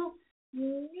like little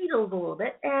needles a little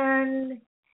bit, and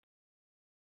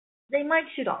they might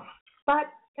shoot off. But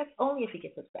that's only if he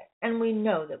gets upset, and we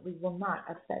know that we will not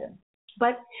upset him.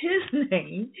 But his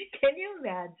name, can you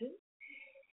imagine?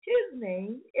 His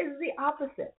name is the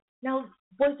opposite. Now,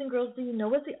 boys and girls, do you know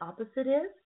what the opposite is?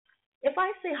 If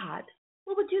I say hot,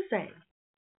 what would you say?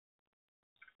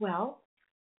 Well,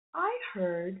 I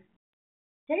heard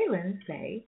Jalen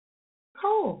say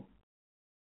cold.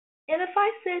 And if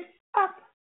I said up,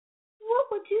 what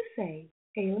would you say,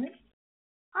 Jalen?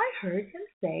 I heard him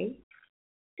say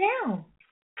down.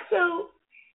 So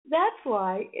that's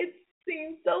why it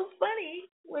seems so funny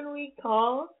when we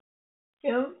call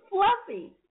him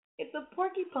Fluffy. It's a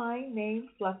porcupine named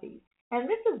Fluffy. And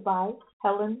this is by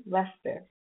Helen Lester.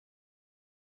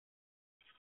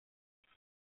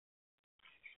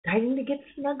 Starting to get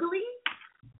snuggly?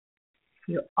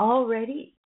 You're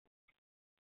already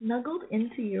snuggled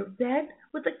into your bed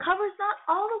with the covers not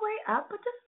all the way up, but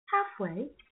just halfway.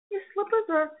 Your slippers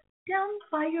are down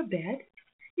by your bed.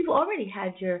 You've already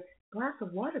had your glass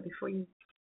of water before you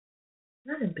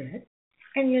got in bed,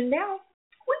 and you're now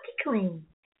squeaky clean.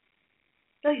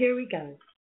 So here we go.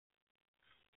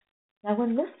 Now,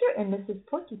 when Mr. and Mrs.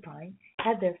 Porcupine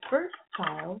had their first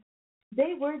child,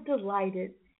 they were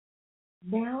delighted.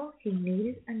 Now he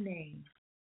needed a name.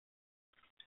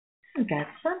 Isn't that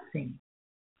something?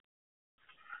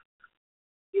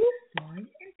 He was born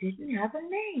and didn't have a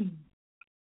name.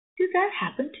 Did that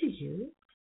happen to you?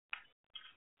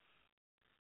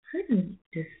 Couldn't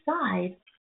decide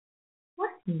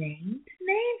what name to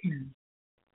name him.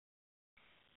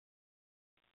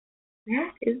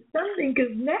 That is something,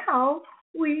 because now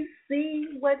we see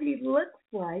what he looks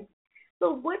like.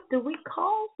 So what do we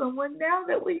call someone now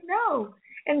that we know?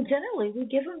 And generally we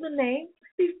give them the name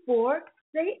before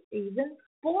they even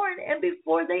born and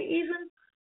before they even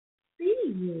see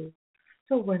you.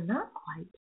 So we're not quite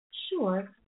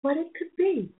sure what it could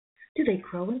be. Do they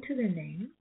grow into their name?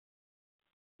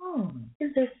 Is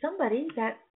there somebody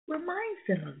that reminds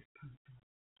them of this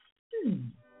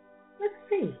person? Let's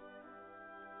see.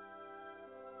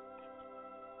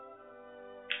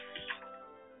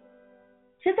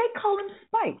 Should they call him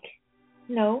Spike?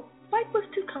 No, Spike was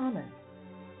too common.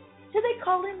 Should they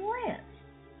call him Lance?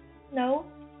 No,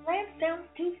 Lance sounds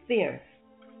too fierce.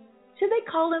 Should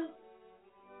they call him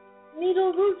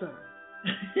Needle Rooser?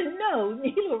 No,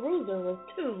 Needle Rooser was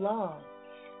too long.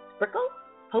 Sprickle?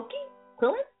 Pokey?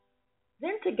 Quillen?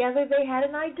 Then together they had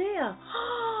an idea.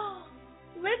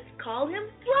 Let's call him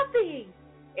Fluffy.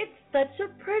 It's such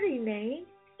a pretty name,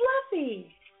 Fluffy.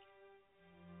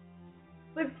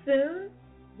 But soon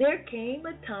there came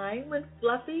a time when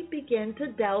Fluffy began to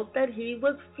doubt that he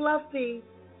was Fluffy.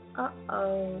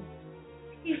 Uh-oh.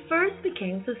 He first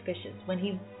became suspicious when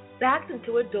he backed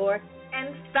into a door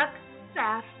and stuck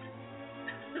fast.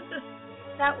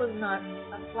 That was not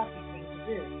a Fluffy thing to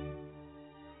do.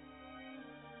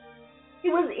 He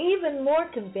was even more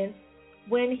convinced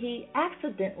when he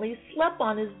accidentally slept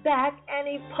on his back and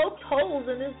he poked holes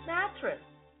in his mattress.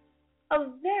 a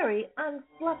very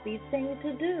unfluffy thing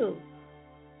to do.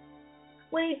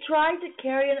 When he tried to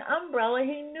carry an umbrella,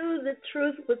 he knew the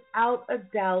truth without a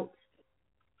doubt.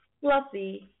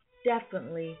 Fluffy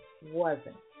definitely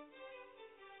wasn't.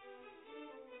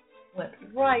 Went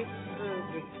right through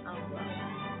the umbrella.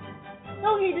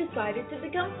 So he decided to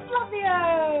become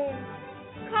fluffier.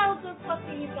 Clouds are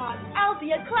fluffy, he thought. I'll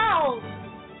be a cloud.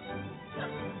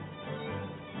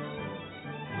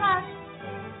 But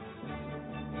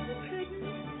he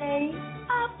couldn't stay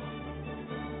up.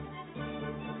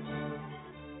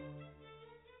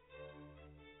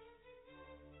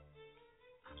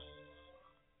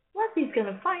 Fluffy's going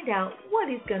to find out what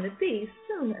he's going to be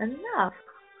soon enough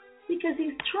because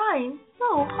he's trying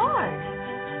so hard.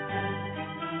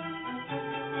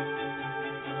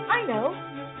 I know.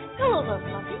 Pillows are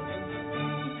fluffy, he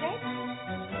said.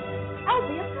 I'll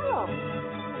be a pillow.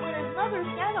 But when his mother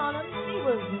sat on him, he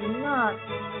was not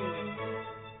pleased.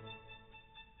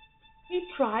 He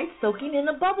tried soaking in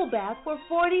a bubble bath for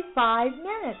 45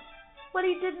 minutes, but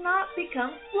he did not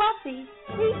become fluffy.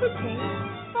 He became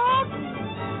foggy.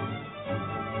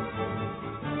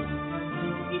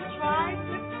 He tried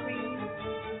whipped cream.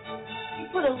 He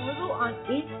put a little on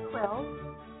each quill.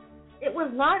 It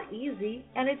was not easy,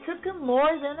 and it took him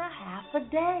more than a half a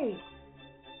day.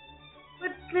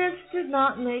 But this did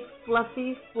not make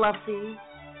Fluffy fluffy.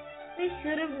 They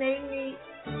should have named me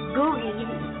Googie, he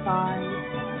sighed.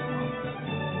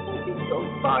 I'm so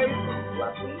sorry for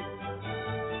Fluffy.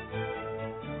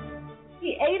 He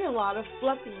ate a lot of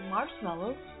fluffy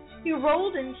marshmallows. He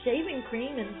rolled in shaving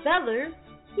cream and feathers.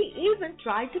 He even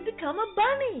tried to become a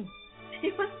bunny.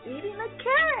 He was eating a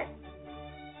carrot.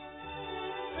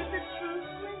 But the truth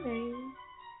remains,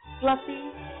 Fluffy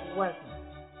wasn't.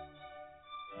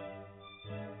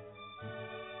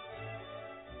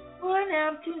 One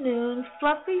afternoon,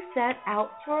 Fluffy set out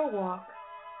for a walk,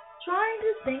 trying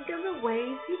to think of the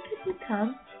ways he could become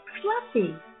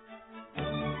Fluffy.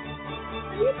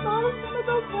 Have you thought of some of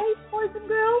those ways, boys and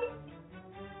girls?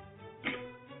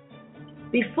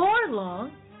 Before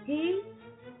long, he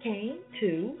came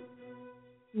to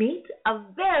meet a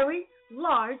very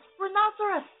large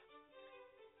rhinoceros.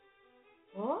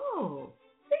 Oh,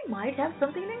 they might have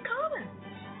something in common.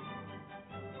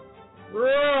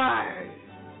 Roar,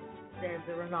 said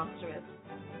the rhinoceros.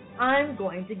 I'm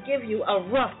going to give you a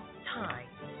rough time.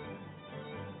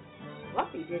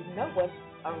 Fluffy didn't know what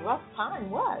a rough time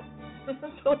was,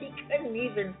 so he couldn't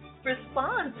even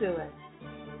respond to it.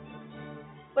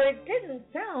 But it didn't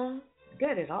sound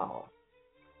good at all.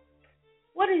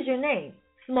 What is your name,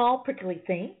 small prickly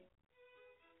thing?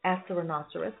 Asked the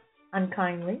rhinoceros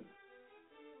unkindly.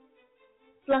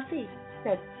 Fluffy,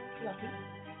 said Fluffy.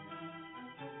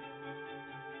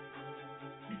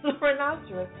 The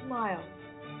rhinoceros smiled.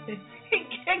 He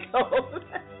giggled.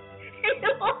 He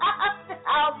laughed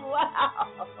out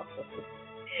loud.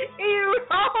 He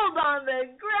rolled on the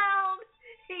ground.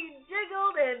 He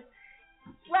jiggled and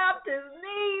slapped his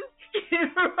knees. He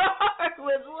roared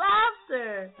with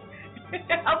laughter.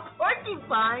 A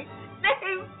porcupine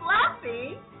named Fluffy.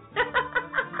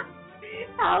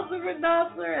 How's the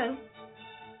rhinoceros?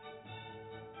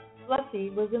 Fluffy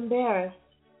was embarrassed,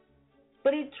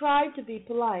 but he tried to be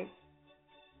polite.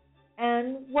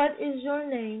 And what is your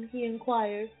name? He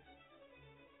inquired.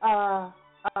 I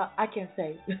can't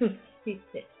say. he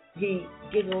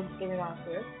giggled, the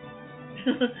rhinoceros.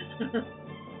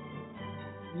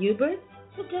 Hubert?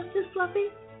 suggested Fluffy.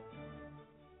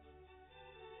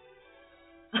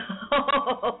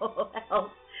 Oh,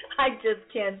 help. I just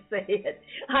can't say it.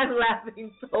 I'm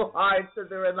laughing so hard, said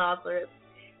the rhinoceros.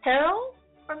 Harold?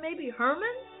 Or maybe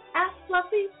Herman? Asked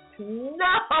Fluffy. No!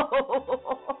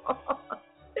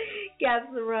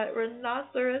 Gasped the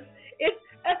rhinoceros. It's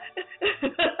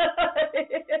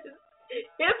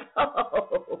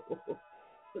Hippo.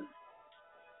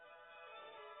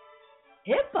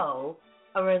 Hippo?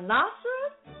 A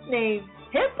rhinoceros named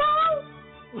Hippo?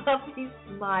 Fluffy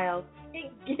smiled. He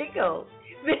giggled.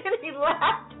 Then he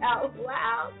laughed out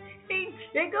loud. He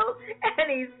jiggled and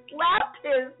he slapped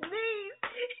his knees.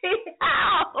 He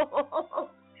howled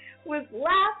with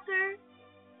laughter.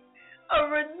 A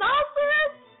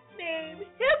rhinoceros named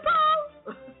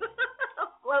Hippo?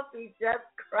 Fluffy just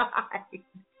cried.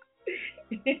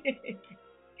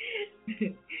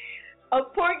 A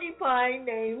porcupine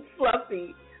named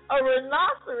Fluffy. A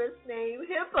rhinoceros named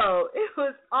Hippo. It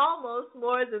was almost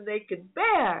more than they could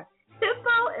bear.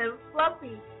 Hippo and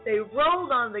Fluffy, they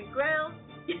rolled on the ground,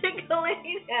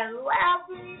 giggling and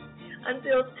laughing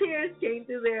until tears came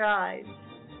to their eyes.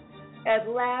 At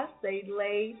last they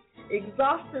lay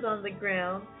exhausted on the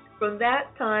ground. From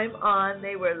that time on,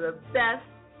 they were the best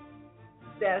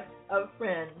of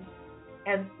friends,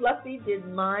 and Fluffy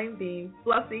didn't mind being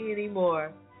Fluffy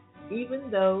anymore, even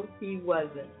though he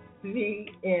wasn't. The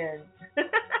end.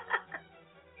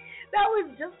 That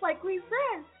was just like we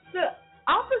said, the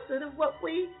opposite of what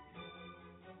we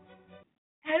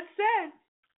had said.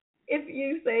 If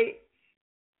you say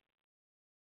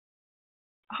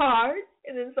hard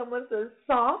and then someone says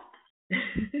soft,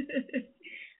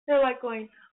 they're like going,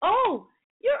 oh,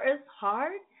 you're as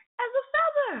hard as a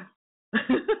feather.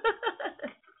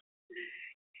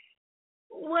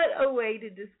 What a way to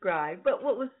describe. But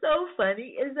what was so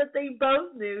funny is that they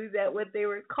both knew that what they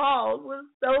were called was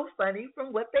so funny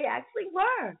from what they actually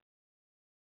were.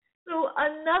 So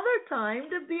another time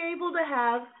to be able to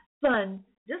have fun,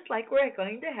 just like we're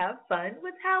going to have fun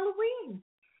with Halloween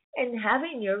and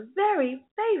having your very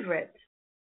favorite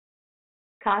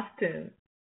costume.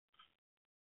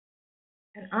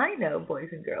 And I know, boys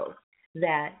and girls,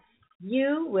 that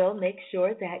you will make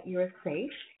sure that you're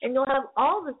safe and you'll have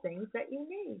all the things that you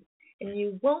need. And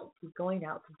you won't be going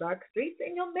out to dark streets,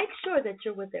 and you'll make sure that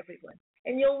you're with everyone.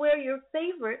 And you'll wear your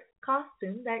favorite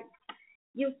costume that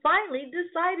you finally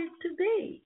decided to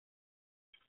be.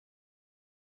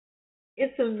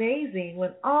 It's amazing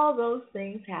when all those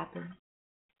things happen.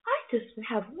 I just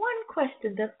have one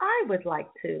question that I would like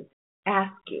to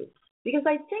ask you, because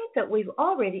I think that we've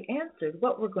already answered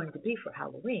what we're going to be for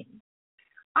Halloween.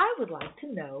 I would like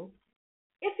to know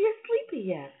if you're sleepy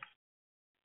yet.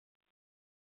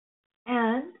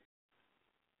 And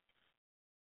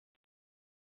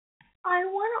I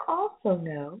want to also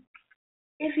know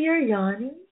if you're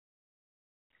yawning,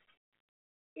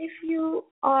 if you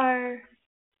are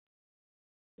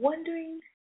wondering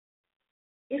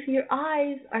if your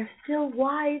eyes are still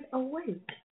wide awake.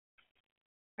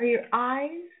 Are your eyes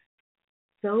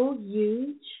so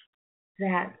huge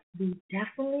that you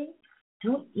definitely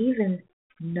don't even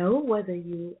know whether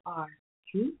you are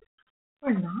asleep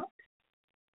or not?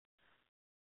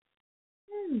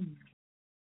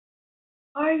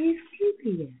 Are you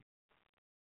sleepy yet?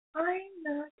 I'm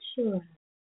not sure.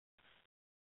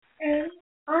 And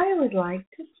I would like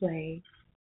to play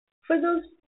for those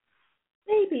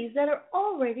babies that are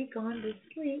already gone to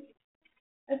sleep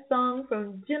a song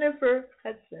from Jennifer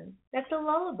Hudson. That's a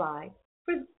lullaby.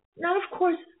 For not of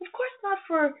course not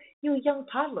for you young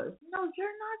toddlers. No,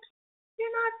 you're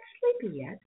not sleepy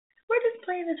yet. We're just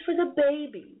playing this for the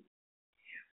babies.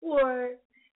 For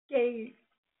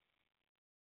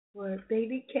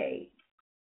baby Kate.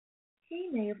 He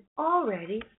may have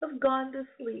already have gone to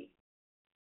sleep.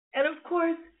 And of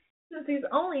course, since he's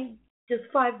only just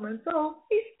 5 months old,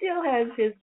 he still has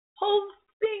his whole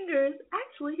fingers,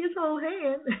 actually his whole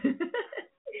hand,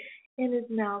 in his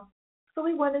mouth. So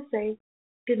we want to say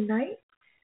good night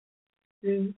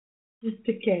to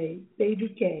Mr. K,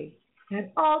 baby K, and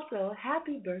also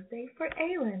happy birthday for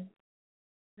Aylin.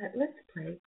 But let's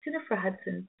play Jennifer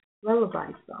Hudson's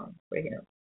lullaby song for him.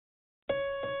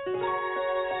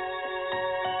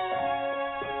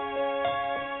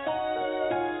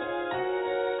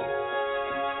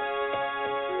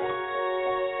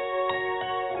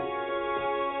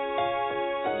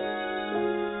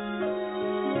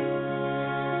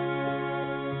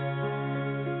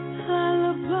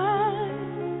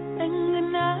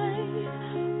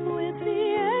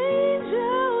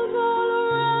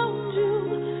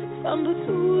 I'm the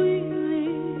sweet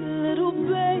little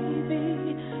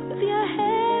baby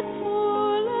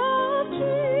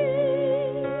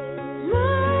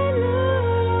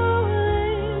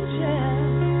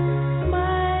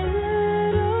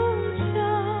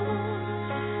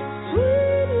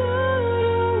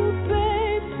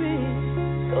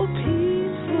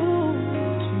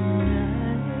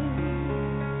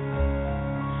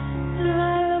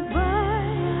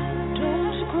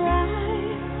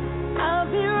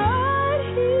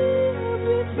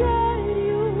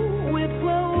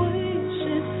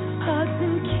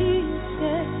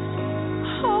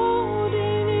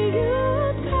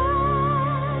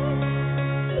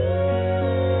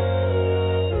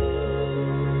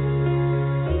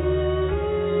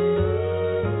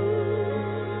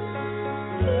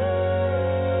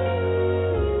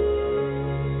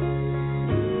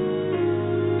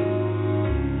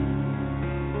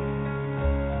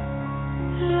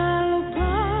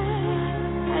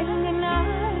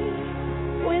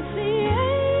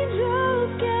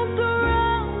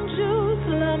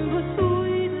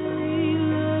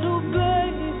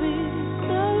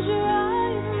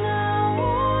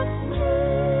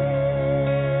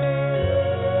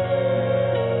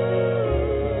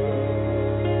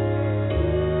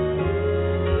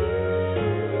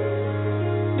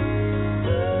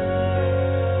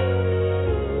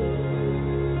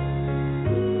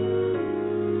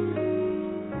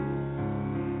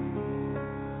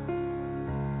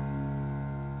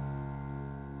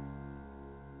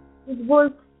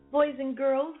and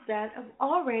girls that have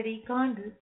already gone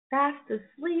fast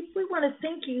asleep, we want to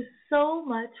thank you so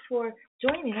much for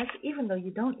joining us, even though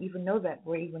you don't even know that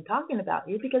we're even talking about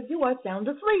you because you are sound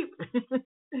asleep.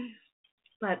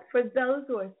 But for those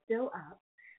who are still up,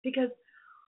 because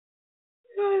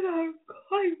you're not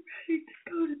quite ready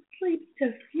to go to sleep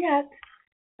just yet,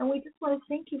 and we just want to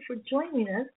thank you for joining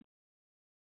us.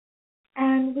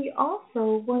 And we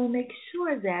also want to make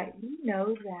sure that you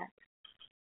know that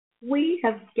we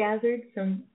have gathered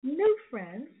some new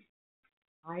friends.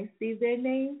 I see their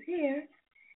names here,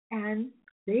 and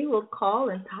they will call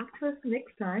and talk to us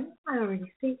next time. I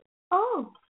already see.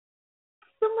 Oh,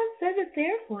 someone said that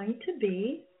they're going to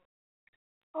be.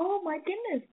 Oh my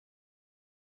goodness,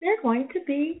 they're going to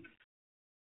be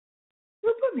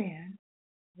Superman.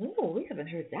 Oh, we haven't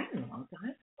heard that in a long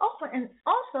time. Oh, and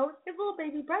also, his little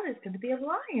baby brother is going to be a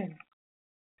lion.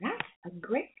 That's a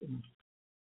great one.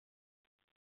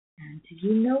 And do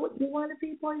you know what you want to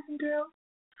be, boys and girls?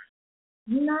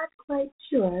 Not quite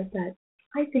sure, but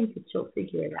I think that you'll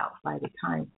figure it out by the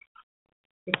time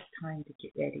it's time to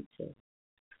get ready to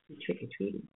do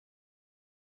trick-or-treating.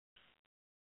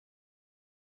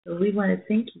 So we want to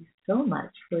thank you so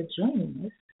much for joining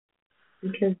us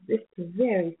because it's a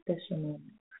very special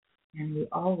moment. And we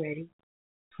already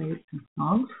played some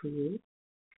songs for you,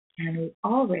 and we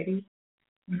already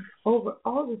went over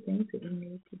all the things that we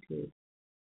need to do.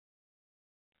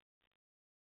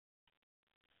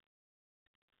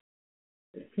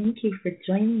 So thank you for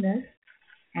joining us,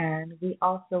 and we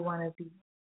also want to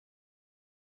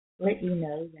let you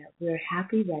know that we're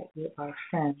happy that you are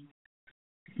friends,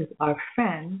 because our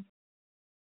friends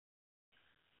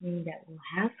mean that we'll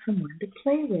have someone to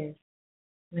play with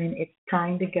when it's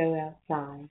time to go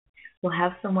outside. We'll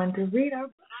have someone to read our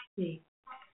Bible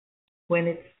when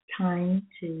it's time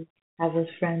to have a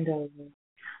friend over.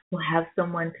 We'll have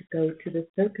someone to go to the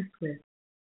circus with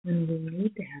when we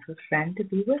need to have a friend to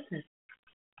be with us.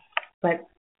 But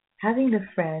having a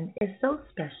friend is so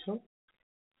special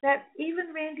that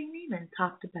even Randy Neiman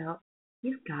talked about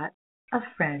he's got a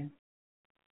friend.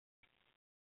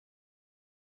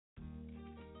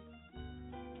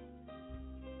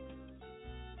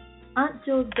 Aunt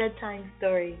Jewel's bedtime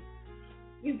story.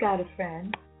 You've got a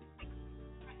friend.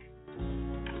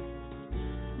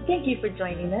 Thank you for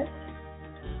joining us.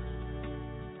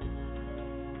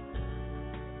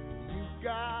 You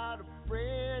got a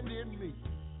friend in me.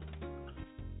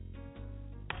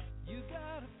 You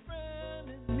got a friend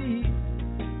in me.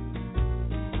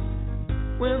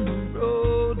 When the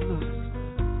road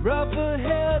looks rough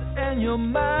ahead and you're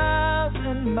miles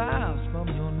and miles from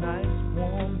your nice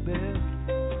warm bed,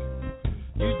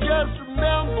 you just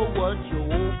remember what your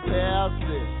old pal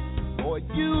said. Boy,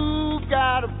 you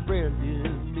got a friend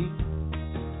in me.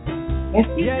 Yes,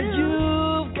 you yeah, do.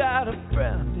 You've got a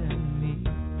friend in me.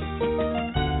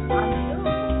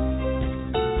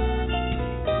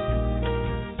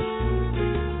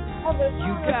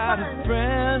 You got a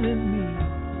friend in me.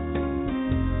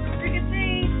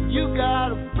 You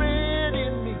got a friend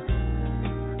in me.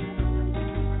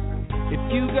 If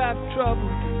you got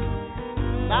trouble,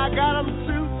 I got 'em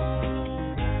too.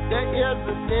 There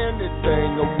isn't anything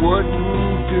I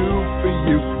wouldn't do for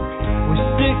you. We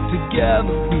stick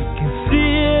together, we can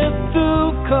see it through,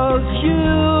 'cause you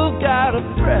got a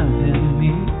friend in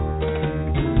me.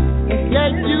 Yeah,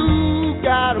 you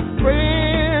got a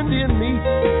friend in me.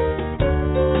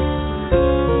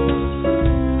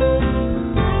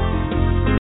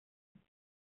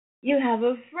 You have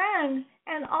a friend,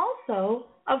 and also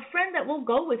a friend that will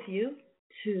go with you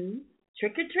to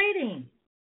trick-or-treating.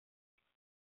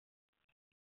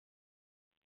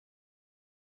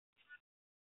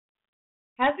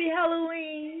 Happy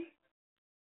Halloween!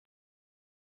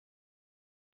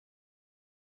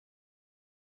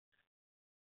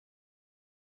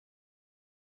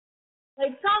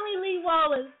 Like Tommy Lee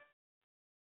Wallace.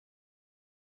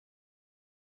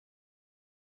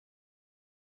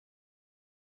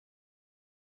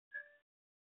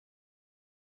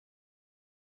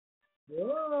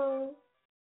 Whoa.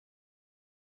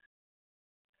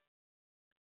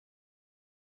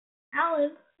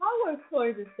 Alan, what floor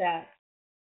is this at?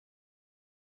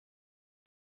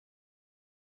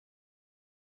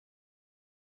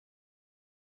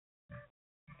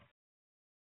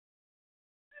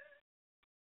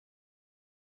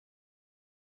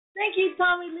 Thank you,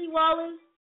 Tommy Lee Wallace.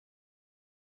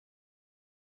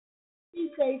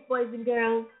 Be safe, boys and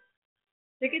girls.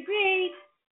 Trick or treat.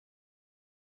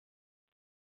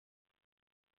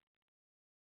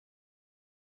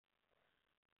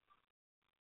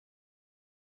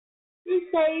 Be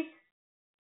safe.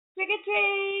 Trick or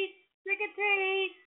treat. Trick or treat.